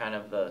for kind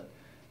of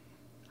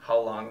how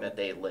long that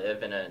they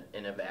live in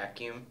a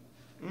vacuum?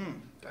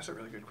 That's a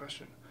really good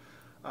question.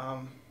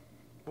 Well,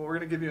 we're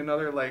gonna give you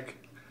another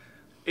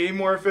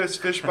amorphous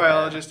fish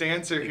biologist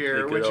answer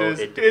here, which is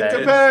it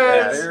depends.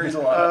 Yeah, it varies a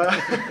lot.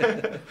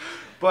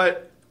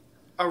 But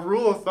a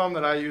rule of thumb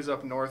that I use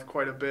up north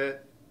quite a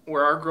bit,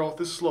 where our growth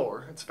is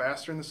slower, it's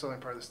faster in the southern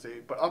part of the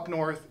state, but up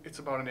north it's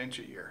about an inch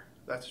a year.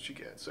 That's what you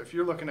get. So if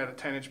you're looking at a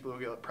 10-inch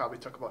bluegill, it probably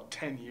took about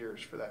 10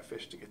 years for that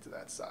fish to get to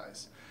that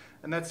size.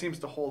 And that seems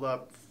to hold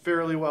up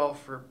fairly well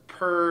for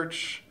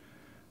perch.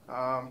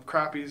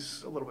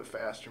 Crappies a little bit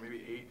faster,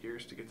 maybe 8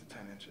 years to get to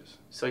 10 inches.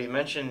 So you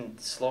mentioned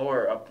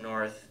slower up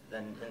north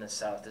than in the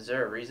south. Is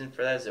there a reason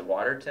for that? Is it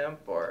water temp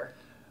or?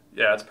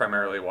 Yeah, it's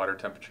primarily water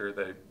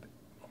temperature.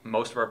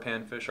 Most of our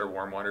panfish are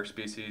warm water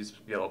species.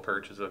 Yellow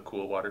perch is a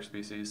cool water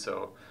species.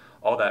 So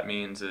all that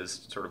means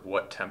is sort of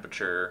what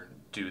temperature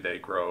do they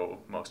grow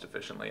most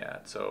efficiently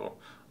at. So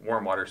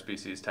warm water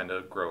species tend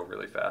to grow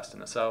really fast in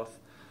the south.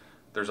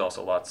 There's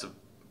also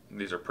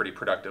these are pretty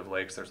productive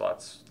lakes. There's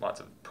lots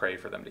of prey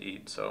for them to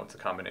eat. So it's a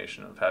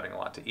combination of having a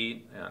lot to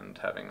eat and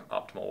having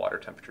optimal water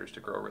temperatures to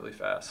grow really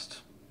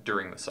fast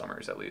during the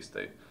summers at least.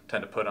 They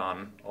tend to put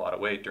on a lot of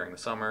weight during the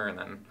summer and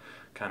then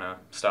kind of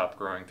stop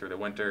growing through the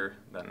winter,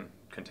 then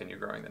continue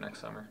growing the next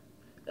summer.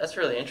 That's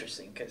really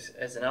interesting because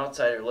as an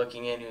outsider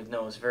looking in who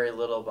knows very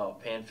little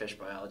about panfish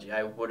biology,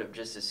 I would have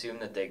just assumed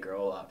that they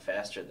grow a lot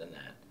faster than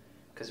that.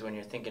 Because when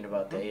you're thinking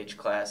about the age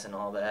class and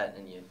all that,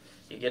 and you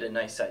get a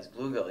nice sized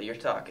bluegill, you're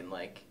talking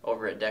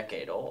over a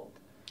decade old.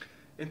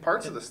 In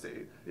parts of the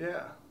state,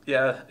 yeah.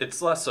 Yeah,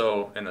 it's less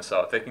so in the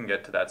south. They can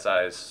get to that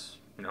size,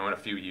 in a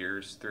few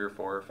years, 3 or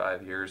 4 or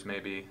 5 years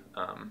maybe,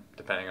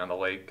 depending on the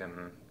lake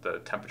and the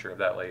temperature of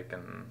that lake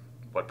and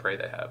what prey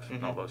they have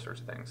and all those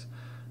sorts of things.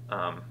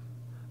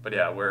 But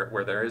yeah,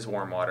 where there is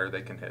warm water,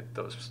 they can hit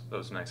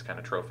those nice kind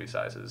of trophy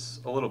sizes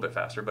a little bit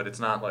faster, but it's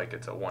not like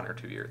it's a 1 or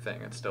 2 year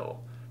thing. It's still,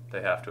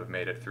 they have to have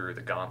made it through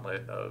the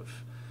gauntlet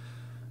of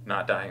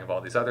not dying of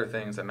all these other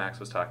things that Max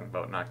was talking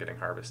about, not getting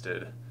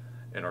harvested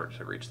in order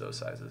to reach those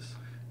sizes.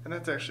 And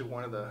that's actually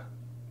one of the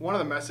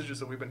messages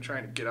that we've been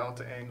trying to get out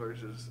to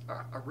anglers is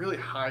a really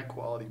high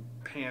quality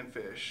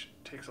panfish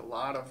takes a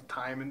lot of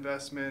time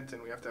investment,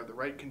 and we have to have the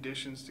right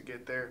conditions to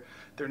get there.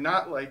 They're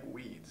not like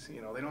weeds,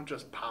 they don't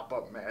just pop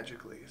up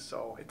magically.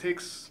 So it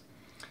takes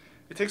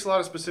a lot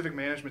of specific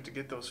management to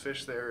get those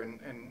fish there,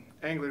 and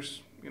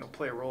anglers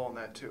play a role in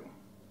that too.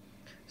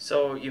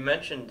 So you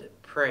mentioned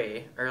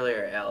prey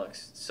earlier,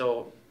 Alex.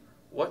 So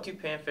what do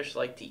panfish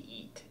like to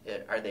eat?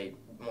 Are they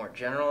more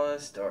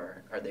generalist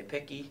or are they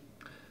picky?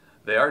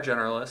 They are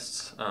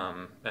generalists,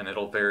 and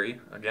it'll vary.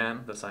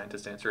 Again, the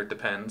scientist answer, it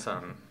depends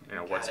on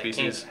what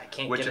species. I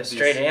can't get a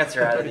straight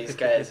answer out of these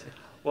guys.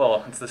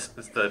 Well, it's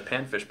the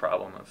panfish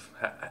problem of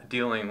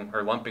dealing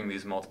or lumping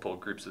these multiple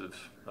groups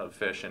of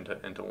fish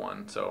into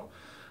one. So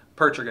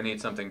perch are going to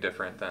eat something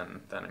different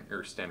than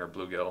your standard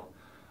bluegill,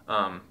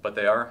 but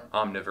they are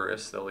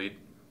omnivorous. They'll eat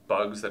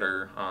bugs that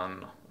are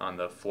on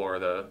the floor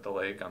of the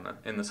lake,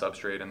 in the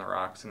substrate, in the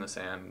rocks, in the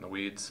sand, in the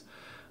weeds.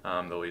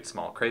 They'll eat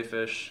small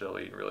crayfish. They'll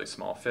eat really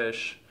small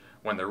fish.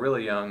 When they're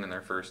really young, in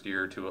their first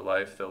year or two of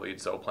life, they'll eat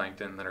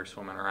zooplankton that are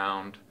swimming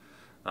around.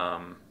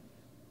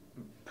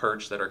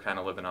 Perch that are kind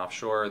of living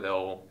offshore,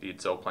 they'll eat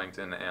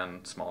zooplankton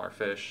and smaller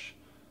fish.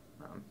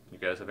 You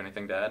guys have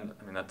anything to add?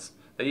 I mean,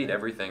 they eat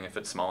everything if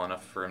it's small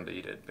enough for them to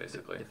eat it,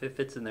 basically. If it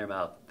fits in their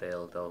mouth,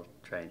 they'll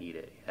try and eat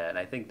it. Yeah, and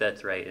I think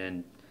that's right.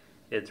 And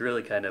it's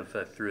really kind of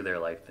through their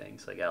life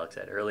things. Like Alex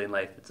said, early in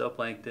life it's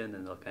zooplankton,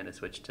 and they'll kind of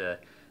switch to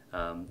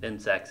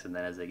insects, and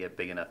then as they get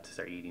big enough to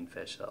start eating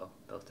fish,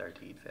 they'll start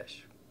to eat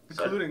fish.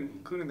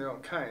 Including their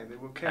own kind. They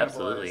will cannibalize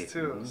Absolutely.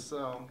 too. Mm-hmm.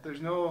 So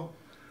there's no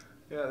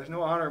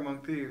honor among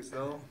thieves.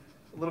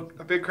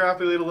 A big crappie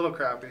will eat a little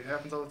crappie. It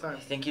happens all the time. I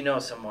think you know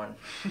someone.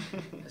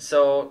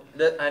 So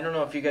I don't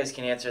know if you guys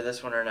can answer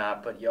this one or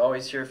not, but you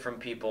always hear from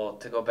people,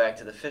 to go back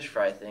to the fish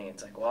fry thing,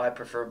 it's like, well, I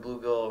prefer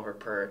bluegill over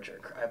perch, or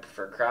I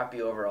prefer crappie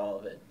over all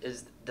of it.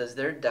 Does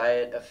their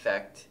diet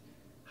affect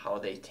how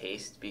they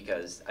taste?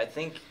 Because I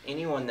think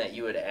anyone that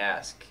you would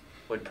ask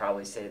would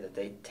probably say that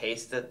they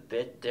taste a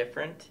bit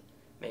different.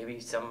 Maybe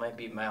some might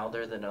be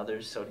milder than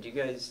others. So do you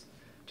guys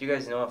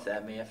know if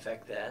that may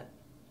affect that?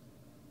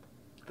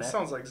 This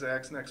sounds like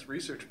Zach's next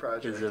research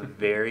project. Is a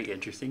very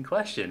interesting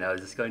question. I was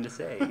just going to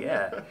say,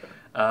 yeah.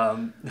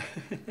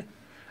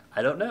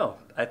 I don't know.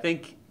 I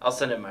think I'll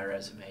send in my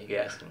resume. You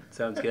yeah, guys can.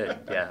 sounds good.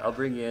 Yeah, I'll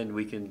bring you in.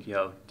 We can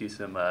do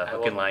some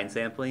hook and line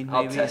sampling.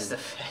 I'll maybe, test the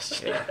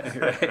fish. Yeah,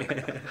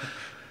 right.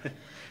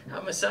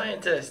 I'm a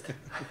scientist.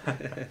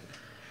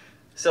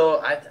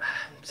 So I'm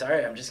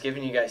sorry, I'm just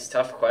giving you guys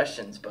tough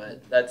questions,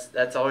 but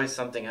that's always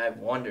something I've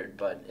wondered.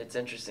 But it's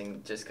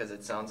interesting just because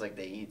it sounds like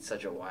they eat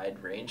such a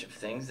wide range of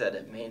things that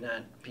it may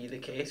not be the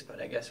case.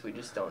 But I guess we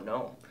just don't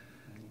know.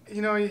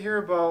 You hear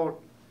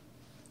about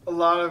a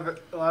lot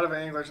of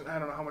anglers, and I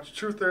don't know how much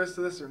truth there is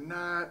to this or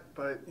not,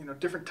 but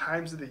different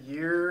times of the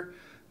year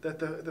that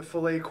the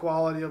fillet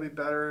quality will be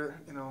better.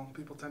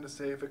 People tend to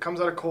say if it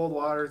comes out of cold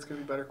water, it's going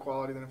to be better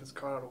quality than if it's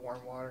caught out of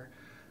warm water.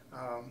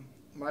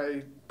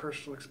 My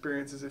personal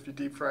experience is if you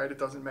deep fry it, it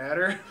doesn't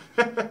matter.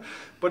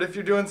 But if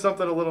you're doing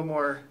something a little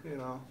more,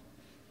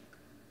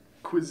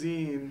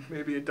 cuisine,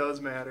 maybe it does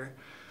matter.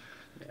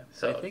 Yeah.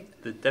 So I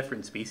think the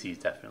different species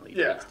definitely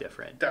taste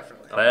different.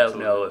 Definitely. But I don't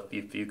know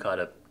if you caught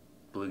a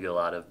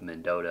bluegill out of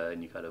Mendota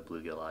and you caught a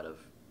bluegill out of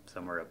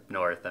somewhere up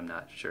north, I'm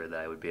not sure that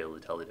I would be able to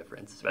tell the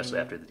difference, especially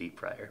after the deep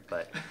fryer.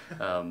 But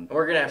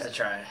we're gonna have to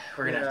try.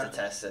 We're gonna have to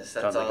test this.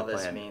 That's Sounds like all a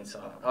this plan. means.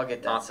 So I'll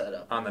get that set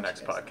up on the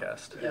next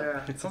podcast.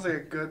 Yeah, it sounds like a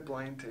good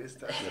blind taste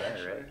test.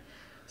 Yeah, right.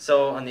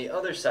 So on the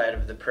other side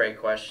of the prey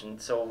question,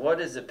 so what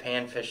is a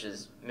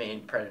panfish's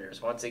main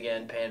predators? Once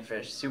again,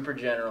 panfish, super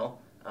general.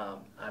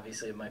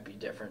 Obviously, it might be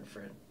different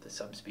for the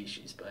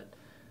subspecies, but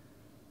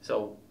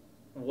so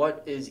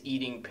what is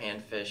eating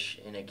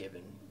panfish in a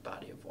given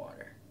body of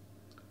water?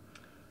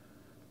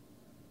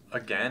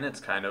 Again, it's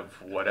kind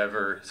of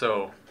whatever.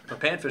 So a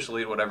panfish will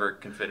eat whatever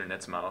can fit in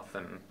its mouth,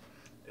 and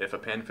if a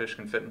panfish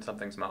can fit in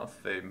something's mouth,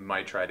 they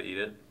might try to eat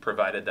it,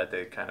 provided that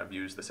they kind of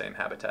use the same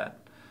habitat.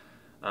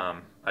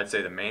 I'd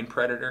say the main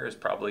predator is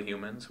probably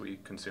humans. We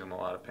consume a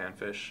lot of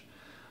panfish.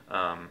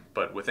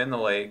 But within the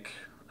lake,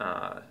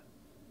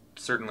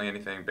 certainly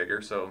anything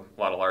bigger. So a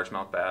lot of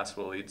largemouth bass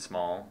will eat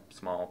small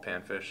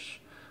panfish.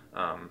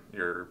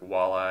 Your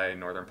walleye,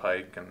 northern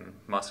pike, and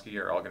muskie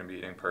are all going to be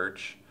eating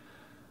perch.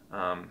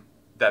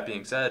 That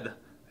being said,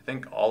 I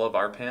think all of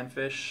our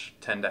panfish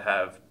tend to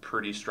have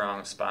pretty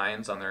strong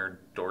spines on their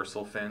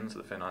dorsal fins,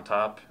 the fin on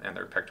top, and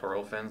their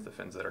pectoral fins, the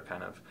fins that are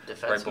kind of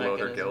right below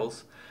their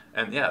gills.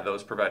 And yeah,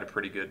 those provide a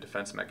pretty good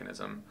defense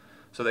mechanism.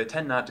 So they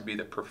tend not to be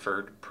the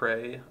preferred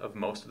prey of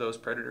most of those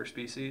predator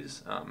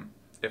species.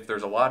 If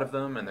there's a lot of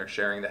them and they're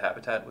sharing the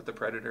habitat with the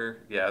predator,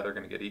 yeah, they're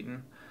going to get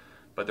eaten.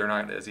 But they're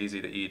not as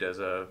easy to eat as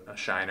a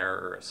shiner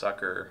or a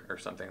sucker or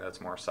something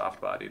that's more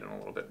soft-bodied and a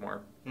little bit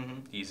more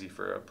easy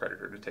for a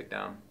predator to take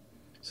down.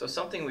 So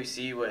something we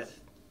see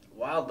with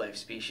wildlife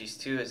species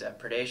too is that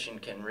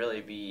predation can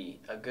really be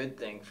a good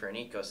thing for an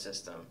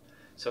ecosystem.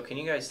 So can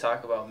you guys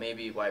talk about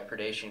maybe why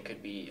predation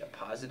could be a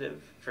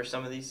positive for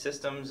some of these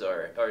systems,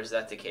 or is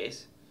that the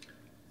case?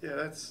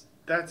 Yeah,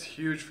 that's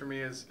huge for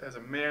me as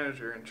a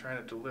manager and trying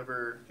to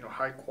deliver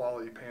high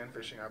quality pan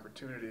fishing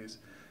opportunities.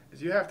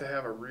 Is you have to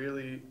have a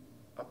really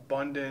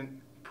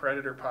abundant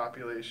predator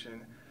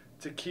population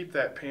to keep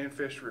that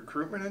panfish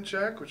recruitment in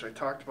check, which I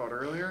talked about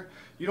earlier.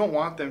 You don't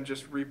want them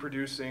just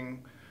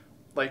reproducing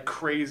like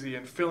crazy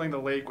and filling the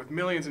lake with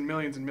millions and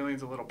millions and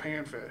millions of little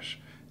panfish.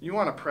 You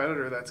want a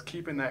predator that's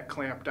keeping that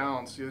clamp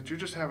down so that you're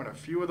just having a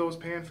few of those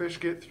panfish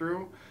get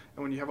through,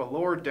 and when you have a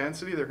lower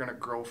density, they're going to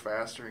grow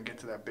faster and get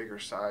to that bigger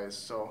size.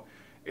 So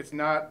it's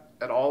not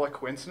at all a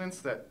coincidence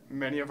that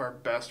many of our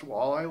best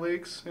walleye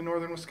lakes in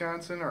northern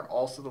Wisconsin are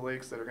also the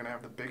lakes that are going to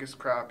have the biggest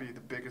crappie, the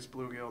biggest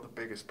bluegill, the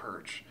biggest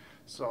perch.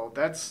 So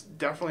that's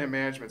definitely a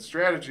management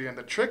strategy, and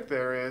the trick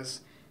there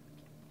is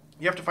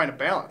you have to find a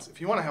balance. If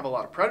you want to have a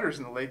lot of predators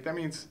in the lake, that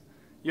means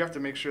you have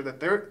to make sure that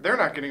they're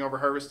not getting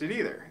over-harvested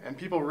either. And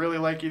people really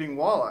like eating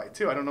walleye,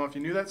 too. I don't know if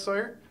you knew that,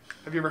 Sawyer.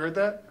 Have you ever heard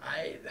that?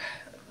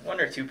 One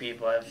or two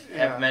people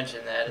have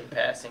mentioned that in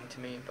passing to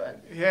me,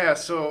 but Yeah,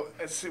 so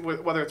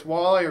whether it's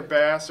walleye or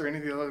bass or any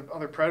of the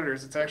other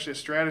predators, it's actually a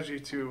strategy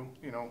to,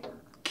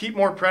 keep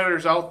more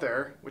predators out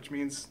there, which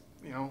means,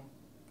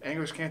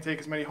 anglers can't take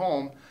as many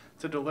home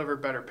to deliver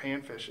better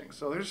pan fishing.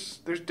 So there's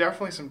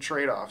definitely some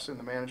trade-offs in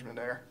the management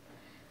there.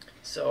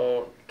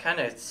 So kind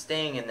of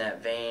staying in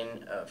that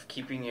vein of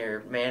keeping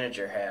your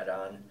manager hat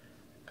on,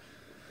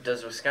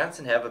 does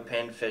Wisconsin have a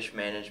panfish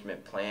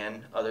management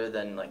plan other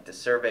than like the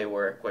survey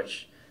work,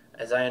 which,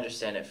 as I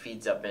understand it,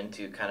 feeds up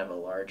into kind of a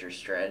larger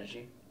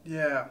strategy?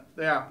 Yeah,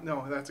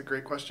 no, that's a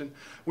great question.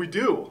 We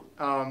do,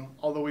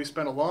 although we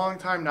spent a long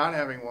time not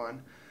having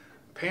one.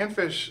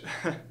 Panfish,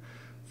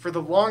 for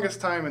the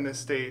longest time in this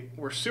state,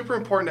 were super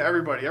important to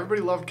everybody.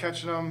 Everybody loved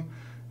catching them.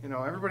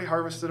 Everybody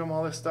harvested them,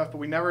 all this stuff, but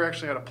we never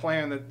actually had a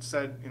plan that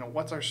said,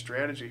 what's our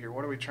strategy here?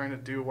 What are we trying to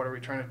do? What are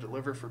we trying to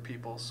deliver for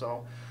people?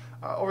 So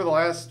over the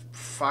last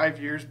 5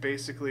 years,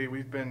 basically,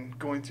 we've been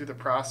going through the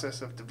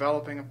process of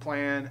developing a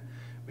plan.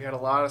 We had a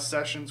lot of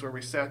sessions where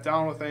we sat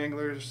down with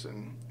anglers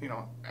and,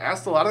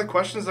 asked a lot of the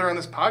questions that are on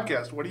this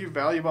podcast. What do you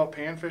value about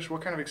panfish?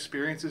 What kind of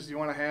experiences do you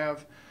want to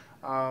have?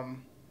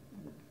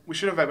 We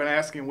should have been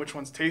asking which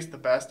ones taste the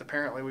best.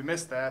 Apparently, we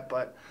missed that,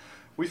 but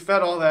we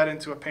fed all that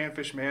into a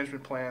panfish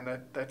management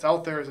plan that's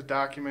out there as a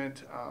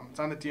document. It's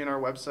on the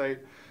DNR website.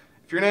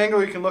 If you're an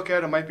angler, you can look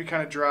at it. It might be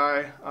kind of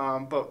dry,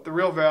 but the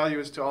real value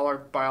is to all our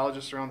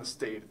biologists around the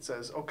state. It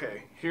says,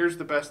 okay, here's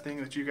the best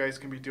thing that you guys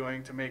can be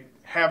doing to make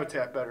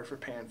habitat better for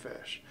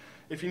panfish.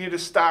 If you need to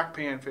stock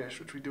panfish,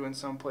 which we do in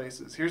some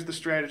places, here's the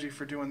strategy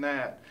for doing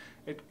that.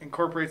 It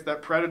incorporates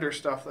that predator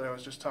stuff that I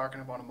was just talking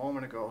about a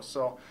moment ago.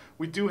 So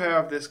we do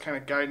have this kind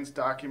of guidance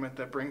document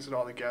that brings it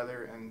all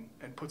together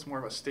and puts more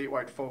of a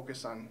statewide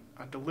focus on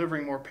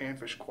delivering more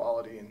panfish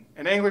quality.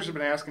 And anglers have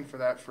been asking for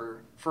that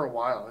for a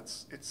while.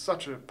 It's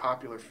such a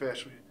popular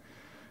fish.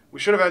 We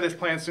should have had this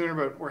plan sooner,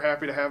 but we're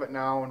happy to have it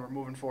now, and we're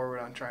moving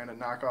forward on trying to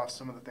knock off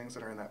some of the things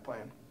that are in that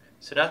plan.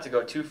 So not to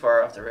go too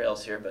far off the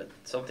rails here, but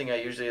something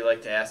I usually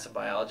like to ask the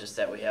biologists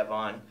that we have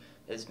on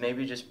is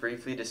maybe just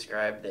briefly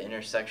describe the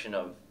intersection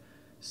of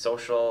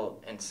social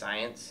and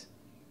science.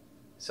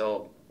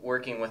 So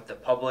working with the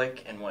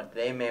public and what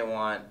they may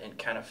want and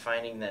kind of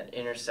finding that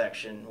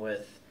intersection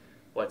with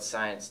what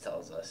science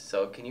tells us.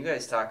 So can you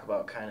guys talk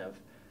about kind of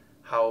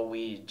how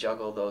we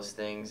juggle those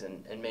things,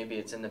 and maybe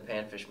it's in the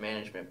panfish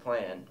management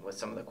plan with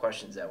some of the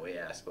questions that we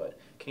ask, but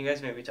can you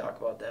guys maybe talk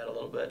about that a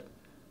little bit?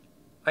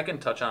 I can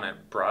touch on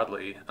it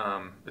broadly.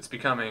 It's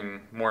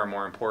becoming more and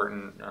more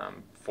important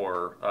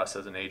for us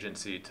as an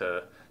agency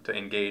to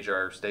engage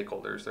our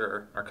stakeholders.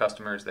 They're our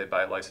customers. They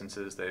buy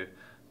licenses. They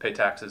pay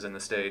taxes in the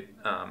state.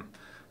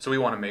 So we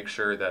want to make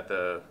sure that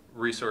the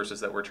resources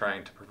that we're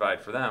trying to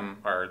provide for them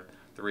are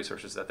the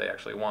resources that they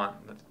actually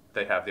want, that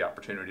they have the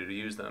opportunity to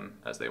use them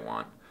as they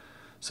want.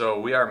 So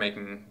we are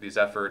making these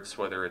efforts,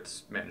 whether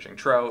it's managing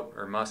trout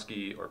or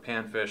muskie or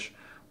panfish.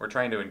 We're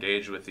trying to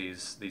engage with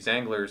these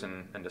anglers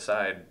and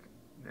decide,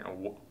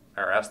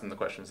 or ask them the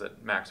questions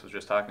that Max was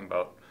just talking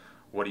about.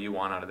 What do you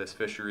want out of this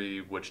fishery?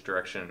 Which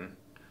direction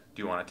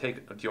do you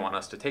want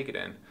us to take it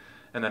in?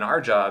 And then our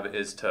job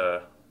is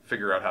to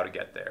figure out how to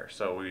get there.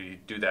 So we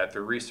do that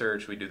through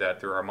research, we do that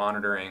through our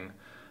monitoring,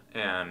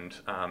 and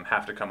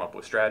have to come up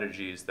with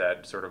strategies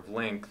that sort of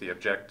link the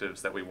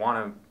objectives that we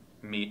want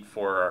to meet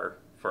for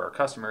our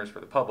customers, for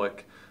the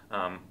public,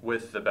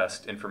 with the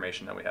best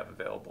information that we have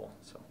available.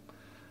 So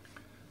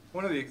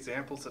one of the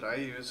examples that I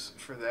use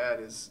for that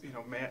is,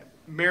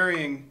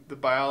 marrying the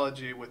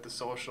biology with the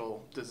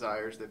social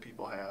desires that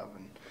people have.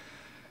 And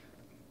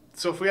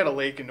so if we had a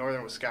lake in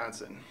northern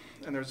Wisconsin,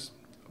 and there's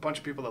a bunch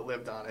of people that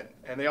lived on it,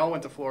 and they all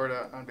went to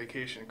Florida on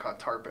vacation and caught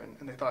tarpon,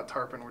 and they thought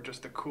tarpon were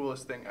just the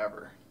coolest thing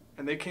ever.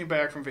 And they came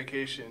back from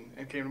vacation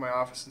and came to my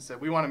office and said,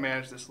 we want to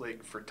manage this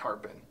lake for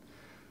tarpon.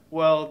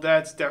 Well,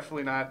 that's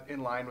definitely not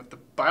in line with the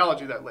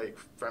biology of that lake.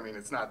 I mean,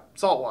 it's not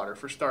saltwater,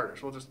 for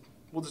starters.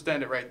 We'll just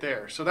end it right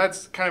there. So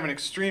that's kind of an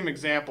extreme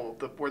example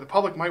where the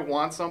public might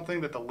want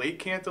something that the lake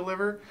can't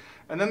deliver.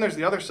 And then there's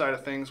the other side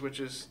of things, which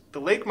is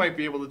the lake might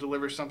be able to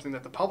deliver something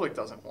that the public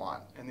doesn't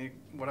want. And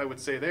what I would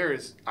say there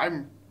is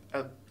I'm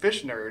a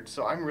fish nerd,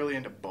 so I'm really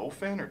into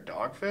bowfin or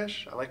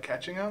dogfish. I like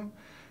catching them.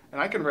 And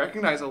I can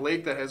recognize a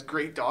lake that has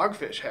great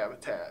dogfish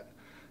habitat.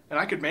 And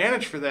I could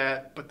manage for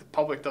that, but the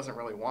public doesn't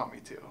really want me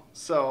to.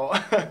 So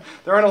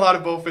there aren't a lot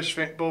of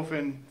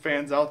bowfin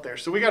fans out there.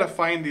 So we got to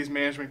find these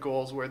management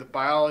goals where the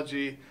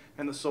biology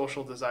and the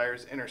social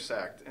desires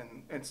intersect.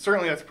 And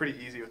certainly that's pretty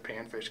easy with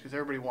panfish because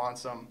everybody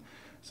wants them.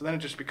 So then it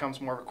just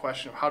becomes more of a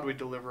question of how do we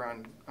deliver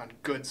on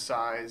good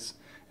size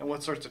and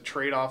what sorts of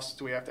trade-offs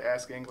do we have to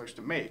ask anglers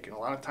to make. And a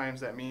lot of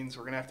times that means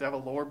we're going to have a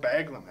lower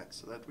bag limit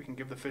so that we can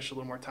give the fish a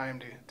little more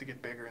time to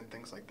get bigger and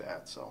things like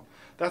that. So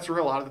that's where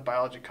a lot of the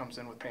biology comes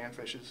in with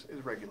panfish is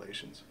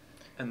regulations.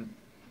 And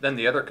then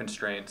the other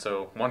constraint,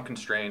 so one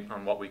constraint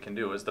on what we can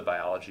do is the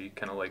biology,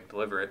 kind of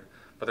deliver it,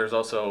 but there's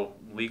also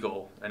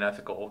legal and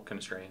ethical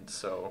constraints.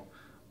 So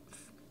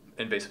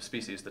invasive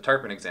species, the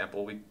tarpon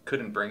example, we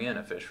couldn't bring in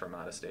a fish from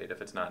out of state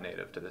if it's not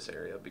native to this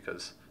area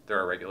because there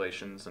are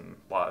regulations and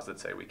laws that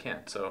say we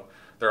can't. So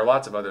there are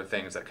lots of other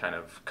things that kind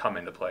of come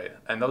into play,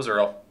 and those are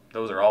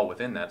all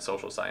within that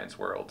social science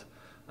world,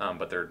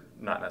 but they're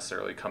not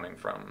necessarily coming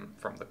from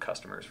the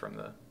customers, from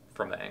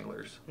the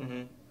anglers.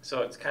 Mm-hmm.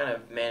 So it's kind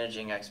of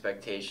managing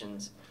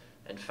expectations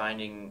and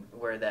finding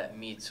where that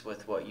meets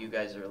with what you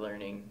guys are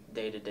learning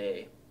day to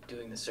day,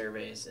 doing the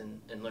surveys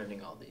and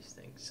learning all these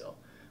things. So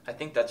I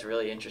think that's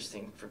really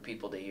interesting for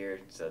people to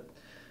hear. So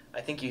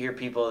I think you hear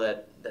people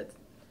that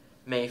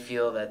may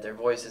feel that their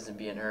voice isn't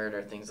being heard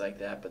or things like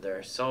that, but there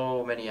are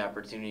so many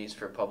opportunities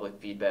for public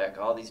feedback,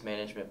 all these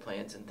management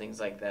plans and things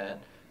like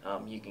that.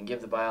 You can give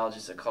the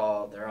biologist a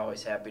call. They're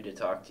always happy to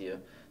talk to you.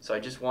 So I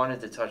just wanted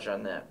to touch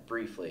on that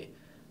briefly.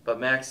 But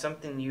Max,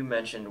 something you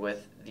mentioned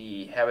with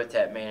the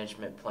habitat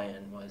management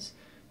plan was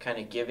kind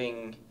of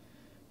giving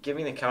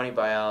the county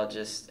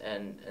biologists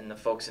and the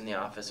folks in the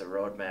office a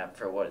roadmap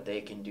for what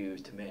they can do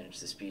to manage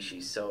the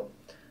species. So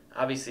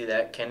obviously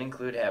that can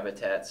include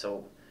habitat.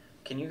 So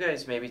can you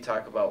guys maybe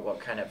talk about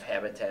what kind of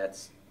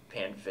habitats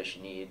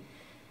panfish need,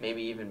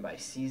 maybe even by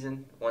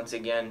season? Once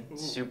again,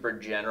 super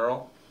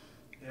general.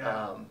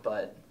 Yeah.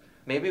 But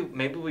maybe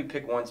we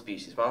pick one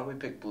species. Why don't we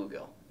pick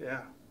bluegill?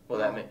 Yeah. Well,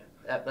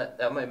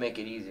 that might make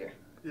it easier.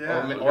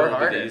 Yeah. Or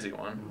harder. The easy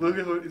one.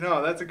 Bluegill,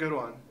 no, that's a good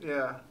one.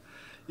 Yeah.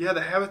 Yeah,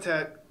 the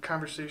habitat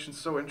conversation's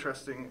so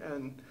interesting,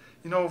 and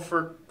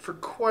for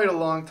quite a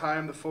long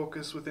time, the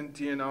focus within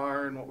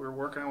DNR and what we were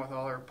working on with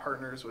all our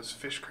partners was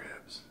fish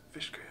cribs.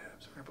 We're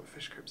gonna put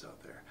fish cribs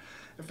out there,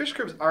 and fish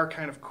cribs are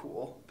kind of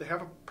cool. They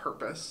have a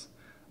purpose.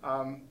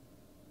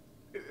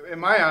 In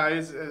my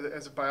eyes,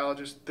 as a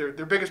biologist, their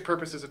biggest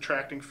purpose is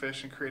attracting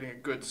fish and creating a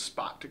good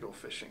spot to go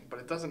fishing, but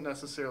it doesn't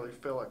necessarily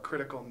fill a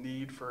critical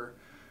need for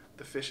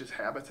the fish's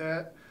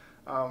habitat.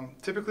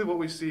 Typically, what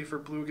we see for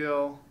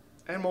bluegill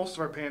and most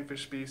of our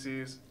panfish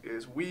species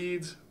is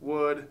weeds,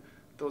 wood.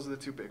 Those are the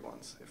two big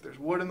ones. If there's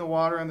wood in the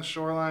water on the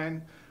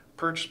shoreline,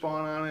 perch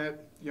spawn on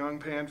it. Young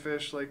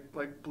panfish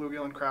like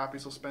bluegill and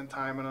crappies will spend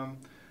time in them.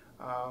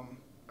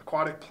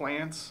 Aquatic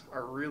plants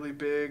are really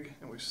big,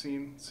 and we've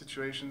seen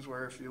situations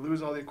where if you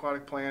lose all the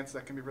aquatic plants,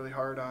 that can be really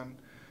hard on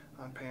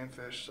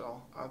panfish.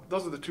 So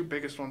those are the two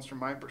biggest ones from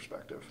my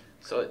perspective.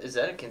 So is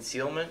that a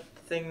concealment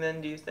thing then,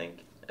 do you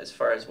think, as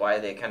far as why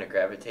they kind of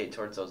gravitate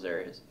towards those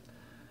areas?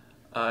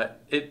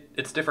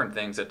 It's different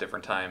things at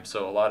different times.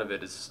 So a lot of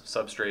it is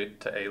substrate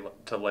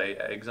to lay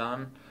eggs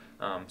on.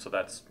 So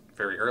that's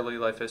very early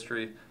life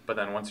history. But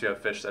then once you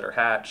have fish that are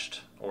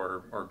hatched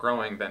or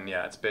growing, then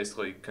yeah, it's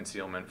basically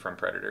concealment from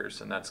predators,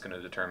 and that's going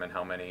to determine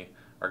how many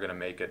are going to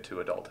make it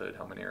to adulthood,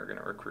 how many are going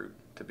to recruit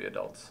to be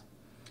adults.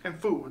 And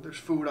food. There's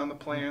food on the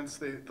plants.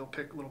 They'll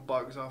pick little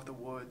bugs off the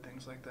wood,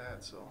 things like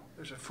that. So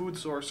there's a food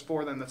source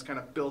for them that's kind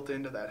of built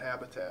into that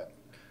habitat.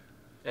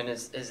 And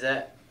is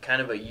that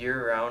kind of a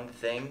year-round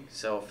thing?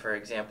 So, for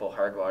example,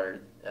 hard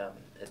water,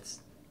 it's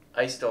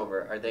iced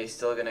over. Are they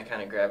still going to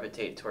kind of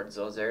gravitate towards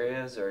those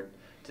areas, or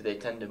do they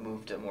tend to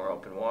move to more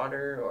open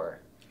water?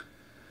 Or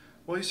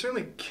Well, you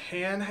certainly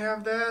can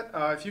have that.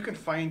 If you can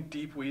find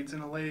deep weeds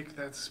in a lake,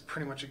 that's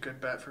pretty much a good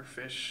bet for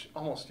fish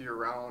almost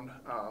year-round.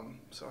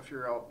 So if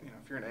you're out,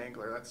 if you're an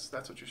angler,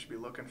 that's what you should be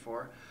looking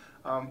for.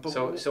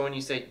 So when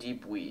you say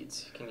deep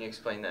weeds, can you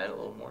explain that a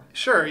little more?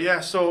 Sure, yeah.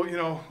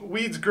 So,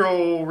 weeds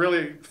grow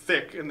really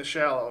thick in the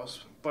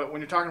shallows. But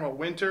when you're talking about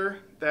winter,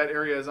 that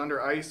area is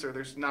under ice or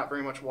there's not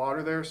very much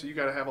water there. So you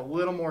got to have a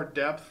little more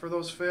depth for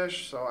those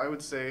fish. So I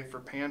would say for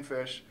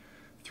panfish,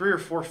 3 or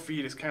 4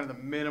 feet is kind of the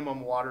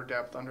minimum water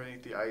depth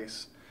underneath the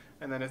ice.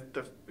 And then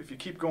if you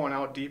keep going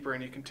out deeper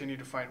and you continue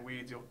to find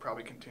weeds, you'll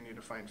probably continue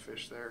to find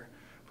fish there.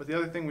 But the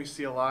other thing we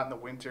see a lot in the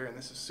winter, and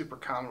this is super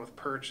common with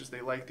perch, is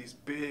they like these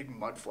big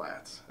mud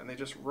flats. And they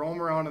just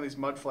roam around in these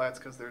mud flats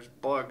because there's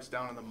bugs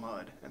down in the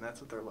mud, and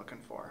that's what they're looking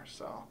for.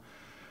 So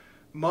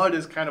mud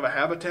is kind of a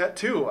habitat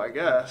too, I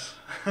guess.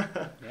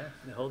 Yeah,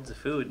 it holds the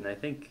food. And I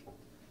think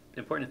the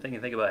important thing to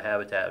think about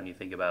habitat when you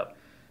think about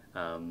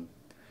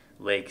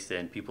lakes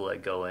and people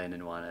that go in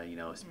and want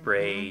to,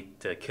 spray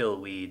to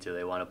kill weeds, or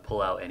they want to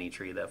pull out any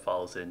tree that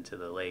falls into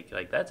the lake.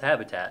 Like, that's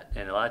habitat.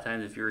 And a lot of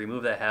times if you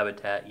remove that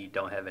habitat, you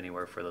don't have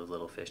anywhere for those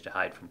little fish to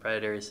hide from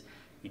predators.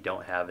 You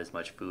don't have as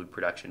much food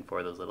production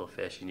for those little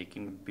fish, and you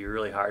can be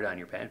really hard on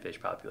your panfish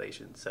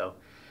population. So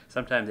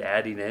sometimes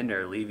adding in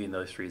or leaving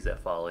those trees that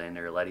fall in,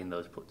 or letting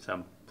those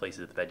some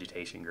places with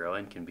vegetation grow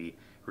in, can be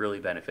really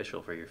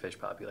beneficial for your fish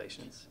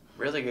populations.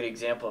 Really good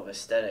example of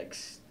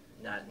aesthetics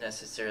not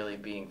necessarily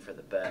being for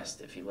the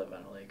best if you live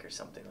on a lake or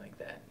something like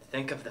that.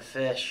 Think of the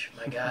fish.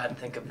 My God,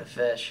 think of the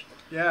fish.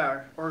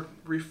 Yeah, or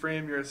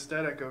reframe your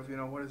aesthetic of,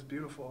 what is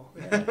beautiful.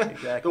 Yeah,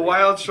 exactly. The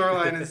wild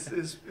shoreline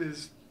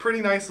is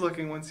pretty nice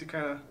looking once you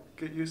kind of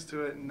get used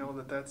to it and know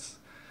that that's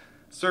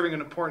serving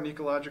an important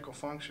ecological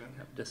function.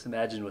 Just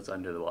imagine what's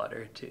under the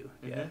water too.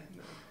 Yeah.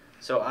 Mm-hmm.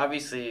 So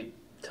obviously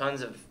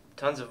tons of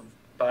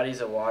bodies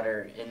of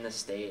water in the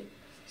state.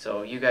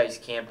 So you guys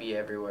can't be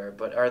everywhere,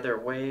 but are there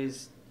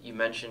ways you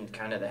mentioned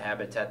kind of the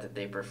habitat that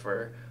they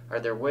prefer. Are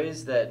there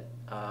ways that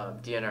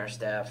DNR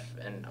staff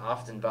and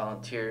often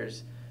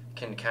volunteers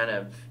can kind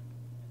of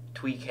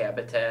tweak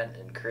habitat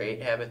and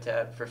create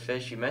habitat for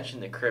fish? You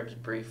mentioned the cribs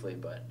briefly,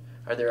 but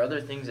are there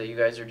other things that you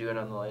guys are doing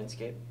on the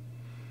landscape?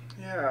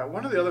 Yeah,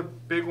 one of the other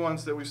big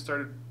ones that we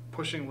started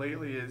pushing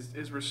lately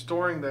is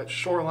restoring that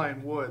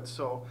shoreline wood.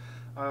 So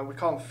we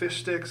call them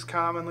fish sticks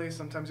commonly.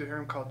 Sometimes you hear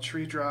them called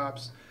tree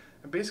drops.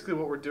 And basically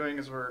what we're doing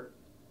is we're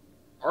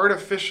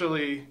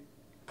artificially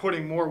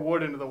putting more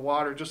wood into the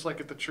water, just like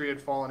if the tree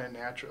had fallen in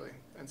naturally.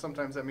 And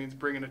sometimes that means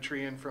bringing a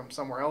tree in from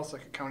somewhere else,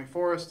 like a county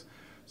forest.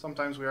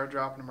 Sometimes we are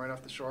dropping them right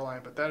off the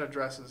shoreline, but that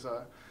addresses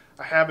a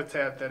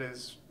habitat that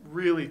is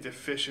really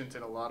deficient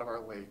in a lot of our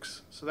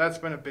lakes. So that's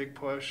been a big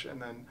push. And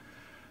then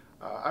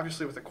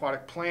obviously with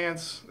aquatic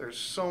plants, there's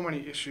so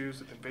many issues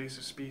with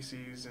invasive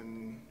species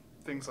and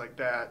things like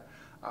that.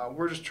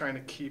 We're just trying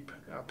to keep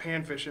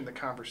panfish in the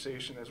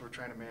conversation as we're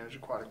trying to manage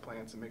aquatic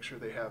plants and make sure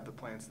they have the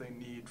plants they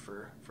need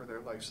for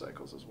their life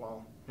cycles as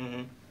well.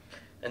 Mm-hmm.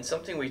 And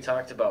something we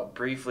talked about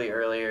briefly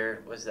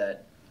earlier was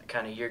that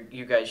kind of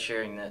you guys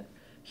sharing that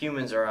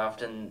humans are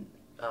often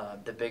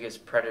the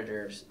biggest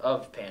predators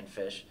of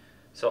panfish.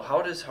 So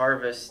how does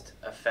harvest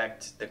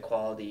affect the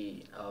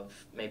quality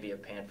of maybe a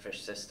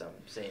panfish system,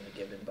 say in a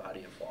given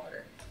body of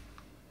water?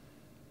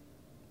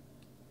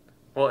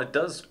 Well, it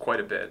does quite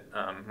a bit.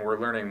 We're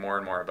learning more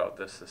and more about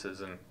this. This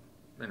isn't,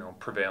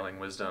 prevailing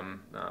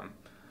wisdom.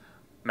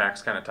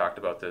 Max kind of talked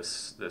about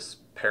this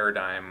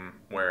paradigm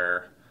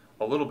where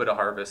a little bit of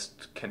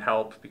harvest can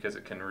help because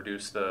it can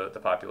reduce the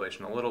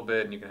population a little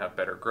bit and you can have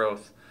better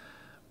growth.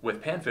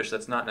 With panfish,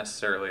 that's not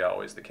necessarily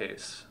always the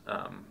case.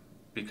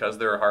 Because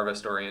they're a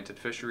harvest-oriented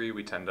fishery,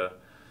 we tend to,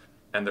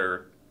 and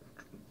they're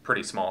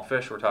pretty small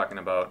fish we're talking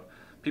about,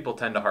 people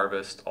tend to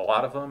harvest a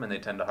lot of them and they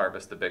tend to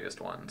harvest the biggest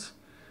ones.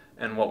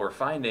 And what we're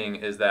finding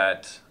is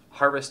that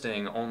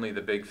harvesting only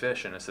the big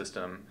fish in a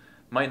system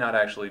might not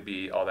actually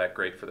be all that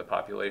great for the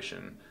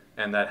population.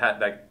 And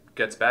that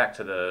gets back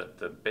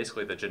to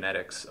basically the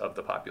genetics of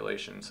the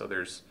population. So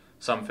there's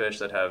some fish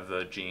that have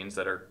the genes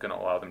that are going to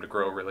allow them to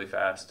grow really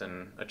fast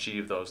and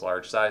achieve those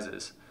large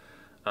sizes.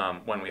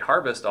 When we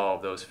harvest all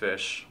of those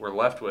fish, we're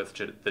left with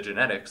the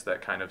genetics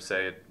that kind of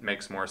say it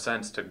makes more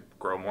sense to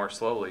grow more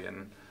slowly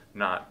and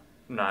not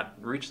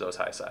reach those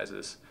high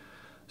sizes.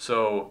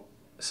 So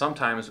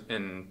sometimes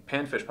in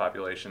panfish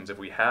populations, if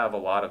we have a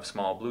lot of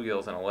small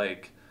bluegills in a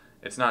lake,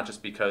 it's not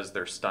just because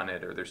they're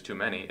stunted or there's too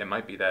many. It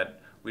might be that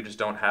we just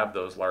don't have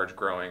those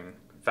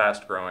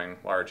fast-growing,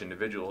 large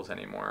individuals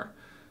anymore.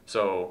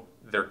 So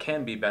there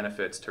can be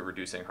benefits to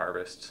reducing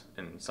harvest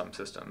in some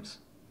systems.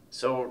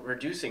 So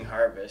reducing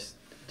harvest,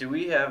 do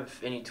we have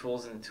any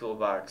tools in the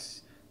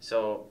toolbox?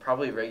 So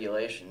probably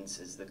regulations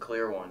is the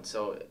clear one.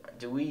 So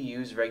do we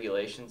use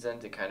regulations then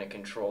to kind of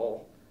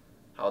control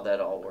how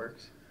that all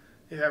works?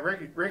 Yeah,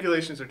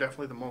 regulations are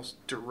definitely the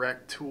most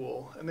direct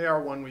tool, and they are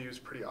one we use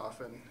pretty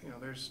often.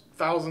 There's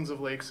thousands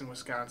of lakes in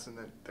Wisconsin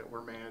that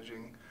we're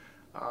managing.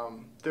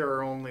 There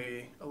are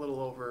only a little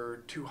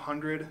over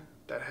 200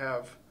 that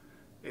have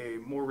a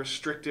more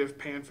restrictive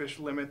panfish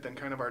limit than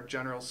kind of our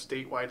general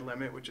statewide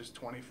limit, which is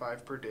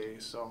 25 per day.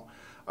 So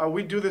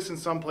we do this in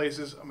some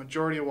places. A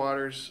majority of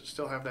waters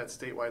still have that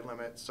statewide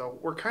limit. So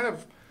we're kind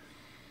of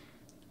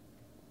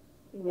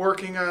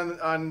working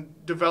on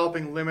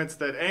developing limits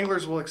that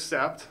anglers will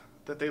accept,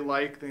 that they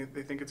like,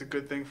 they think it's a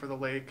good thing for the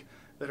lake,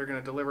 that are going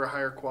to deliver a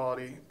higher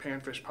quality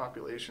panfish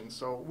population.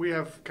 So we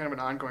have kind of an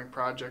ongoing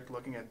project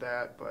looking at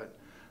that. But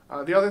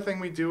the other thing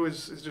we do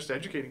is just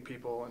educating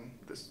people, and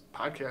this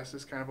podcast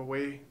is kind of a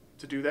way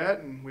to do that,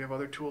 and we have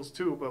other tools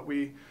too. But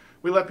we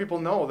let people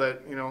know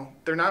that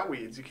they're not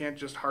weeds. You can't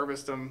just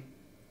harvest them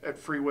at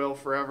free will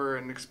forever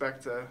and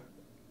expect to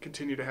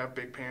continue to have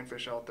big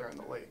panfish out there in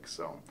the lake.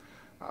 So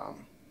a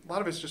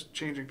lot of it's just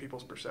changing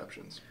people's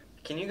perceptions.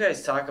 Can you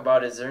guys talk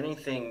about, is there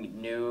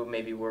anything new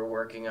maybe we're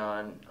working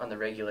on the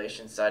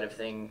regulation side of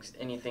things,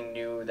 anything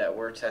new that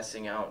we're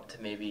testing out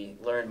to maybe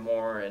learn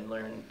more and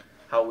learn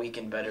how we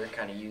can better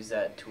kind of use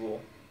that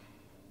tool?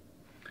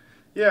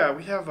 Yeah,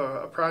 we have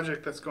a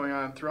project that's going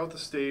on throughout the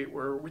state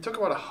where we took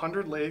about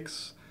 100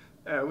 lakes.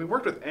 We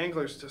worked with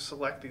anglers to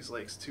select these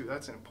lakes too.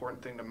 That's an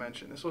important thing to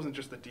mention. This wasn't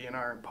just the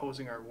DNR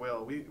imposing our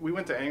will. We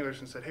went to anglers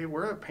and said, hey,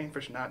 where are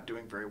panfish not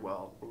doing very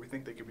well, or we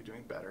think they could be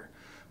doing better?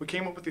 We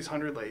came up with these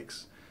 100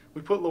 lakes.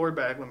 We put lower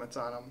bag limits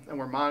on them, and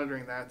we're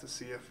monitoring that to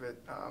see if it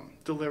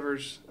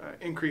delivers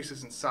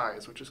increases in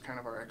size, which is kind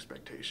of our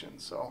expectation.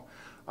 So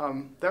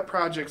that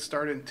project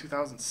started in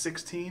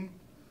 2016,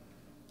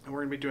 and we're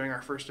going to be doing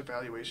our first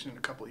evaluation in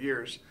a couple of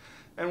years.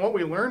 And what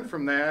we learned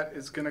from that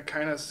is going to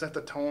kind of set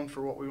the tone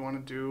for what we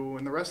want to do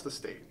in the rest of the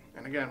state.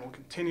 And again, we'll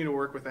continue to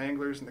work with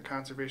anglers and the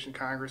Conservation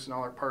Congress and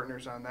all our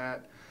partners on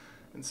that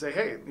and say,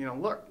 hey,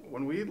 look,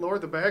 when we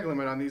lowered the bag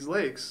limit on these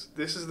lakes,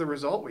 this is the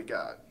result we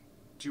got.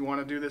 Do you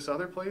want to do this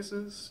other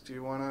places? Do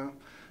you want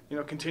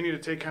to, continue to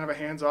take kind of a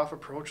hands-off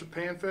approach with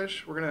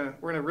panfish? We're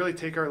gonna really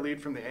take our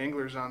lead from the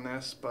anglers on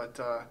this, but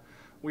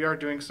we are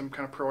doing some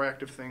kind of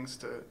proactive things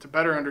to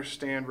better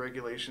understand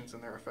regulations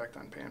and their effect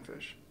on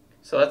panfish.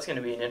 So that's going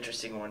to be an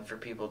interesting one for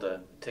people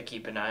to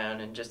keep an eye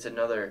on, and just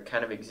another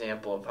kind of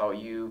example of how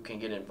you can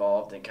get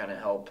involved and kind of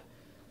help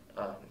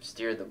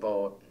steer the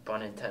boat,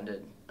 pun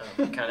intended,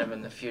 kind of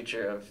in the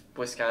future of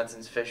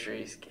Wisconsin's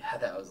fisheries.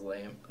 God, that was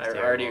lame. I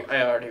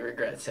already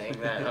regret saying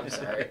that. I'm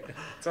sorry.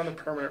 It's on the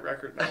permanent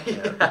record now.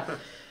 Yeah.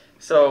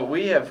 So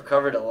we have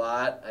covered a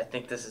lot. I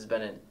think this has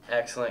been an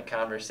excellent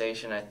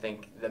conversation. I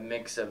think the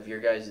mix of your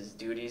guys'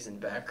 duties and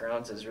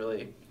backgrounds has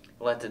really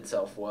lent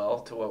itself well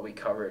to what we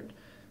covered.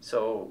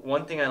 So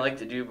one thing I like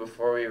to do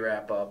before we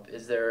wrap up,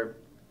 is there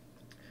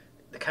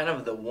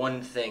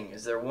one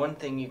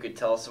thing you could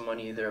tell someone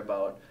either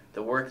about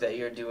the work that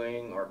you're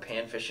doing or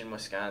Panfish in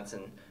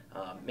Wisconsin?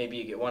 Maybe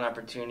you get one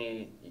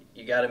opportunity,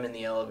 you got them in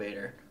the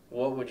elevator.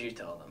 What would you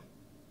tell them?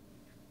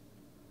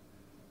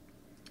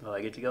 Well,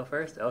 I get to go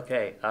first?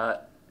 Okay.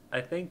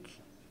 I think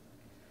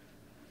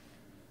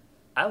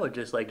I would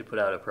just like to put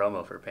out a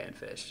promo for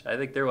Panfish. I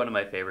think they're one of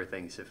my favorite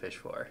things to fish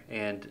for.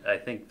 And I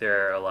think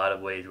there are a lot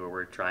of ways where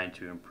we're trying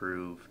to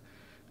improve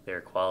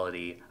their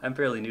quality. I'm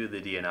fairly new to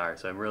the DNR,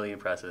 so I'm really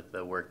impressed with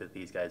the work that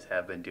these guys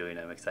have been doing.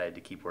 I'm excited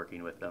to keep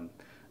working with them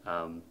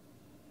on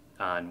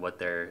what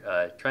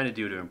they're trying to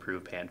do to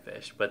improve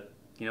Panfish. But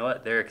you know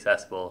what? They're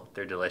accessible.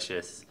 They're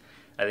delicious.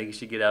 I think you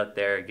should get out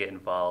there, get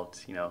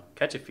involved,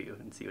 catch a few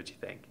and see what you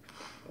think.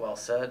 Well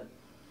said.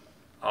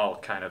 I'll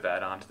kind of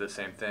add on to the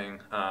same thing.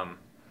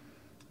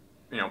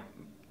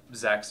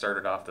 Zach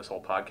started off this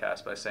whole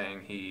podcast by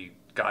saying he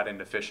got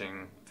into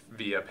fishing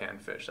via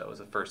Panfish. That was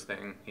the first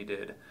thing he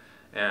did.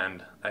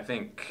 And I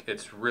think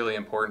it's really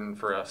important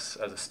for us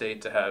as a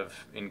state to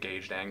have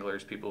engaged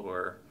anglers, people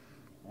who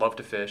love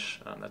to fish.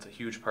 That's a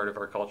huge part of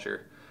our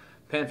culture.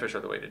 Panfish are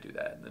the way to do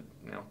that.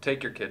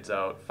 Take your kids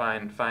out,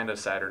 find a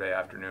Saturday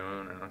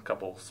afternoon and a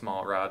couple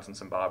small rods and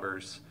some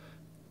bobbers.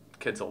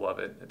 Kids will love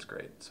it. It's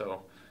great.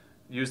 So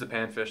use the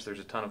Panfish. There's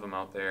a ton of them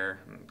out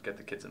there, and get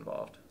the kids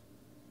involved.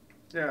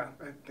 Yeah,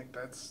 I think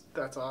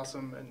that's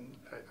awesome, and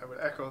I would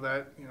echo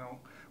that.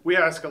 We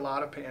ask a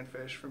lot of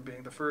panfish, from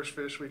being the first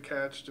fish we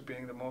catch to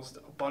being the most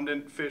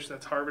abundant fish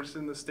that's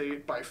harvested in the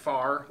state by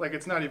far. Like,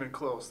 it's not even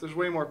close. There's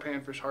way more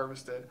panfish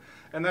harvested,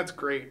 and that's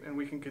great, and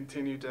we can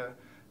continue to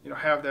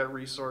have that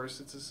resource.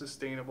 It's a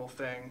sustainable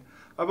thing.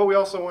 But we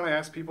also want to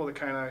ask people to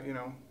kind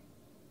of,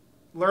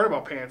 learn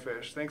about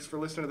panfish. Thanks for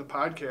listening to the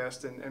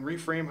podcast, and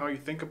reframe how you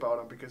think about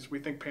them, because we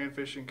think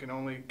panfishing can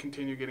only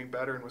continue getting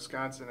better in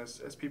Wisconsin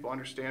as people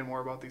understand more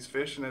about these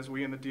fish, and as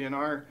we in the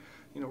DNR,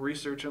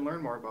 research and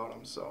learn more about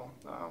them. So,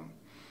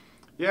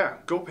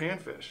 go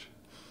panfish.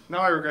 Now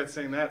I regret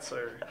saying that,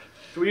 sir.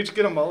 Do we each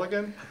get a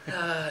mulligan?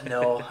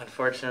 No,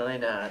 unfortunately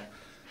not.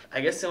 I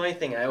guess the only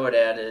thing I would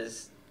add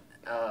is,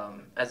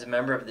 as a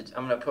member of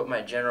I'm going to put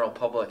my general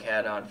public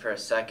hat on for a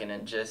second,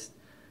 and just,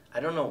 I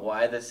don't know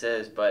why this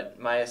is, but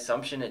my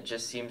assumption, it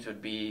just seems,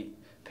 would be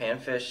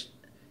panfish,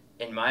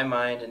 in my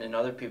mind and in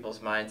other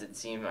people's minds,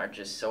 are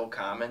just so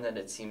common that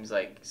it seems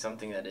like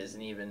something that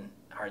isn't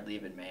hardly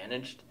even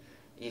managed.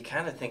 You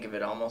kind of think of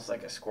it almost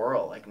like a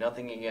squirrel, like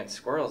nothing against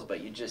squirrels, but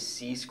you just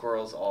see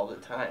squirrels all the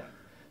time.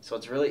 So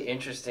it's really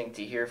interesting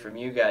to hear from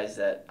you guys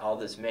that all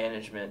this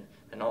management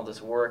and all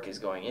this work is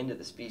going into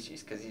the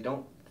species, because you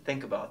don't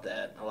think about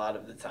that a lot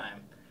of the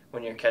time.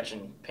 When you're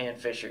catching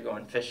panfish, you're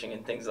going fishing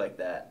and things like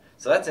that.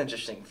 So that's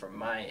interesting from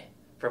my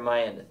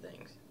end of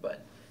things.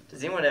 But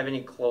does anyone have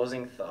any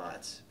closing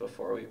thoughts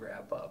before we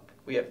wrap up?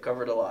 We have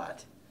covered a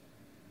lot.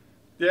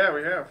 Yeah,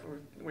 we have.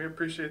 We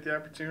appreciate the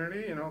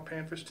opportunity.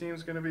 Panfish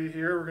team's going to be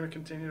here. We're going to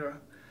continue to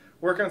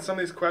work on some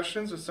of these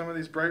questions with some of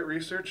these bright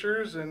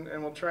researchers, and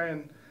we'll try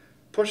and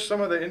push some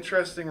of the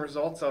interesting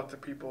results out to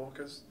people,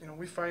 because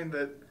we find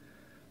that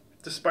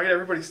despite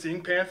everybody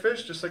seeing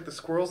panfish, just like the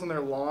squirrels in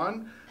their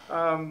lawn,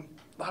 a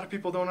lot of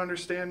people don't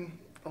understand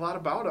a lot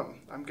about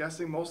them. I'm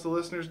guessing most of the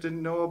listeners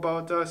didn't know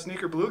about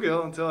sneaker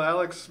bluegill until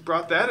Alex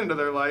brought that into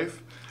their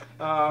life.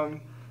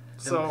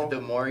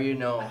 The more you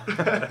know.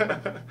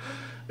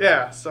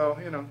 Yeah, so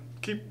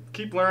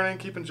keep learning,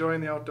 keep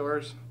enjoying the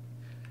outdoors.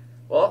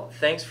 Well,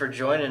 thanks for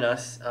joining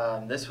us.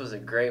 This was a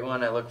great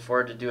one. I look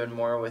forward to doing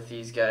more with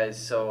these guys.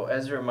 So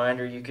as a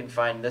reminder, you can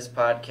find this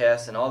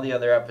podcast and all the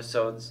other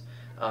episodes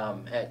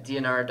at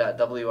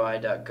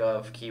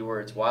dnr.wi.gov,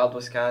 keywords Wild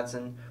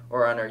Wisconsin,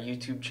 or on our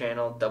YouTube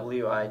channel,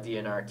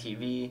 WIDNR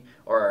TV,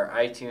 or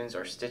our iTunes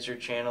or Stitcher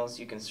channels.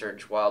 You can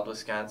search Wild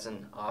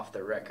Wisconsin Off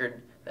the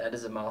Record. That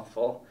is a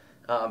mouthful.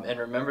 And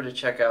remember to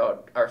check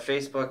out our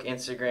Facebook,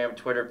 Instagram,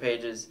 Twitter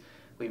pages.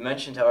 We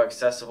mentioned how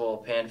accessible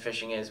pan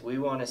fishing is. We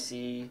want to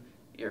see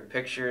your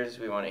pictures.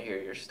 We want to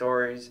hear your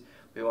stories.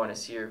 We want to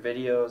see your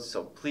videos.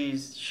 So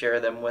please share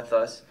them with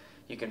us.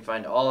 You can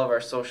find all of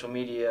our social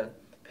media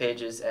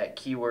pages at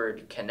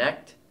keyword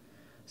connect.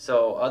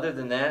 So other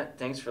than that,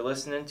 thanks for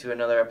listening to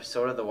another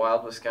episode of the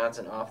Wild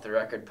Wisconsin Off the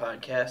Record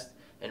podcast,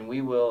 and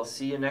we will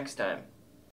see you next time.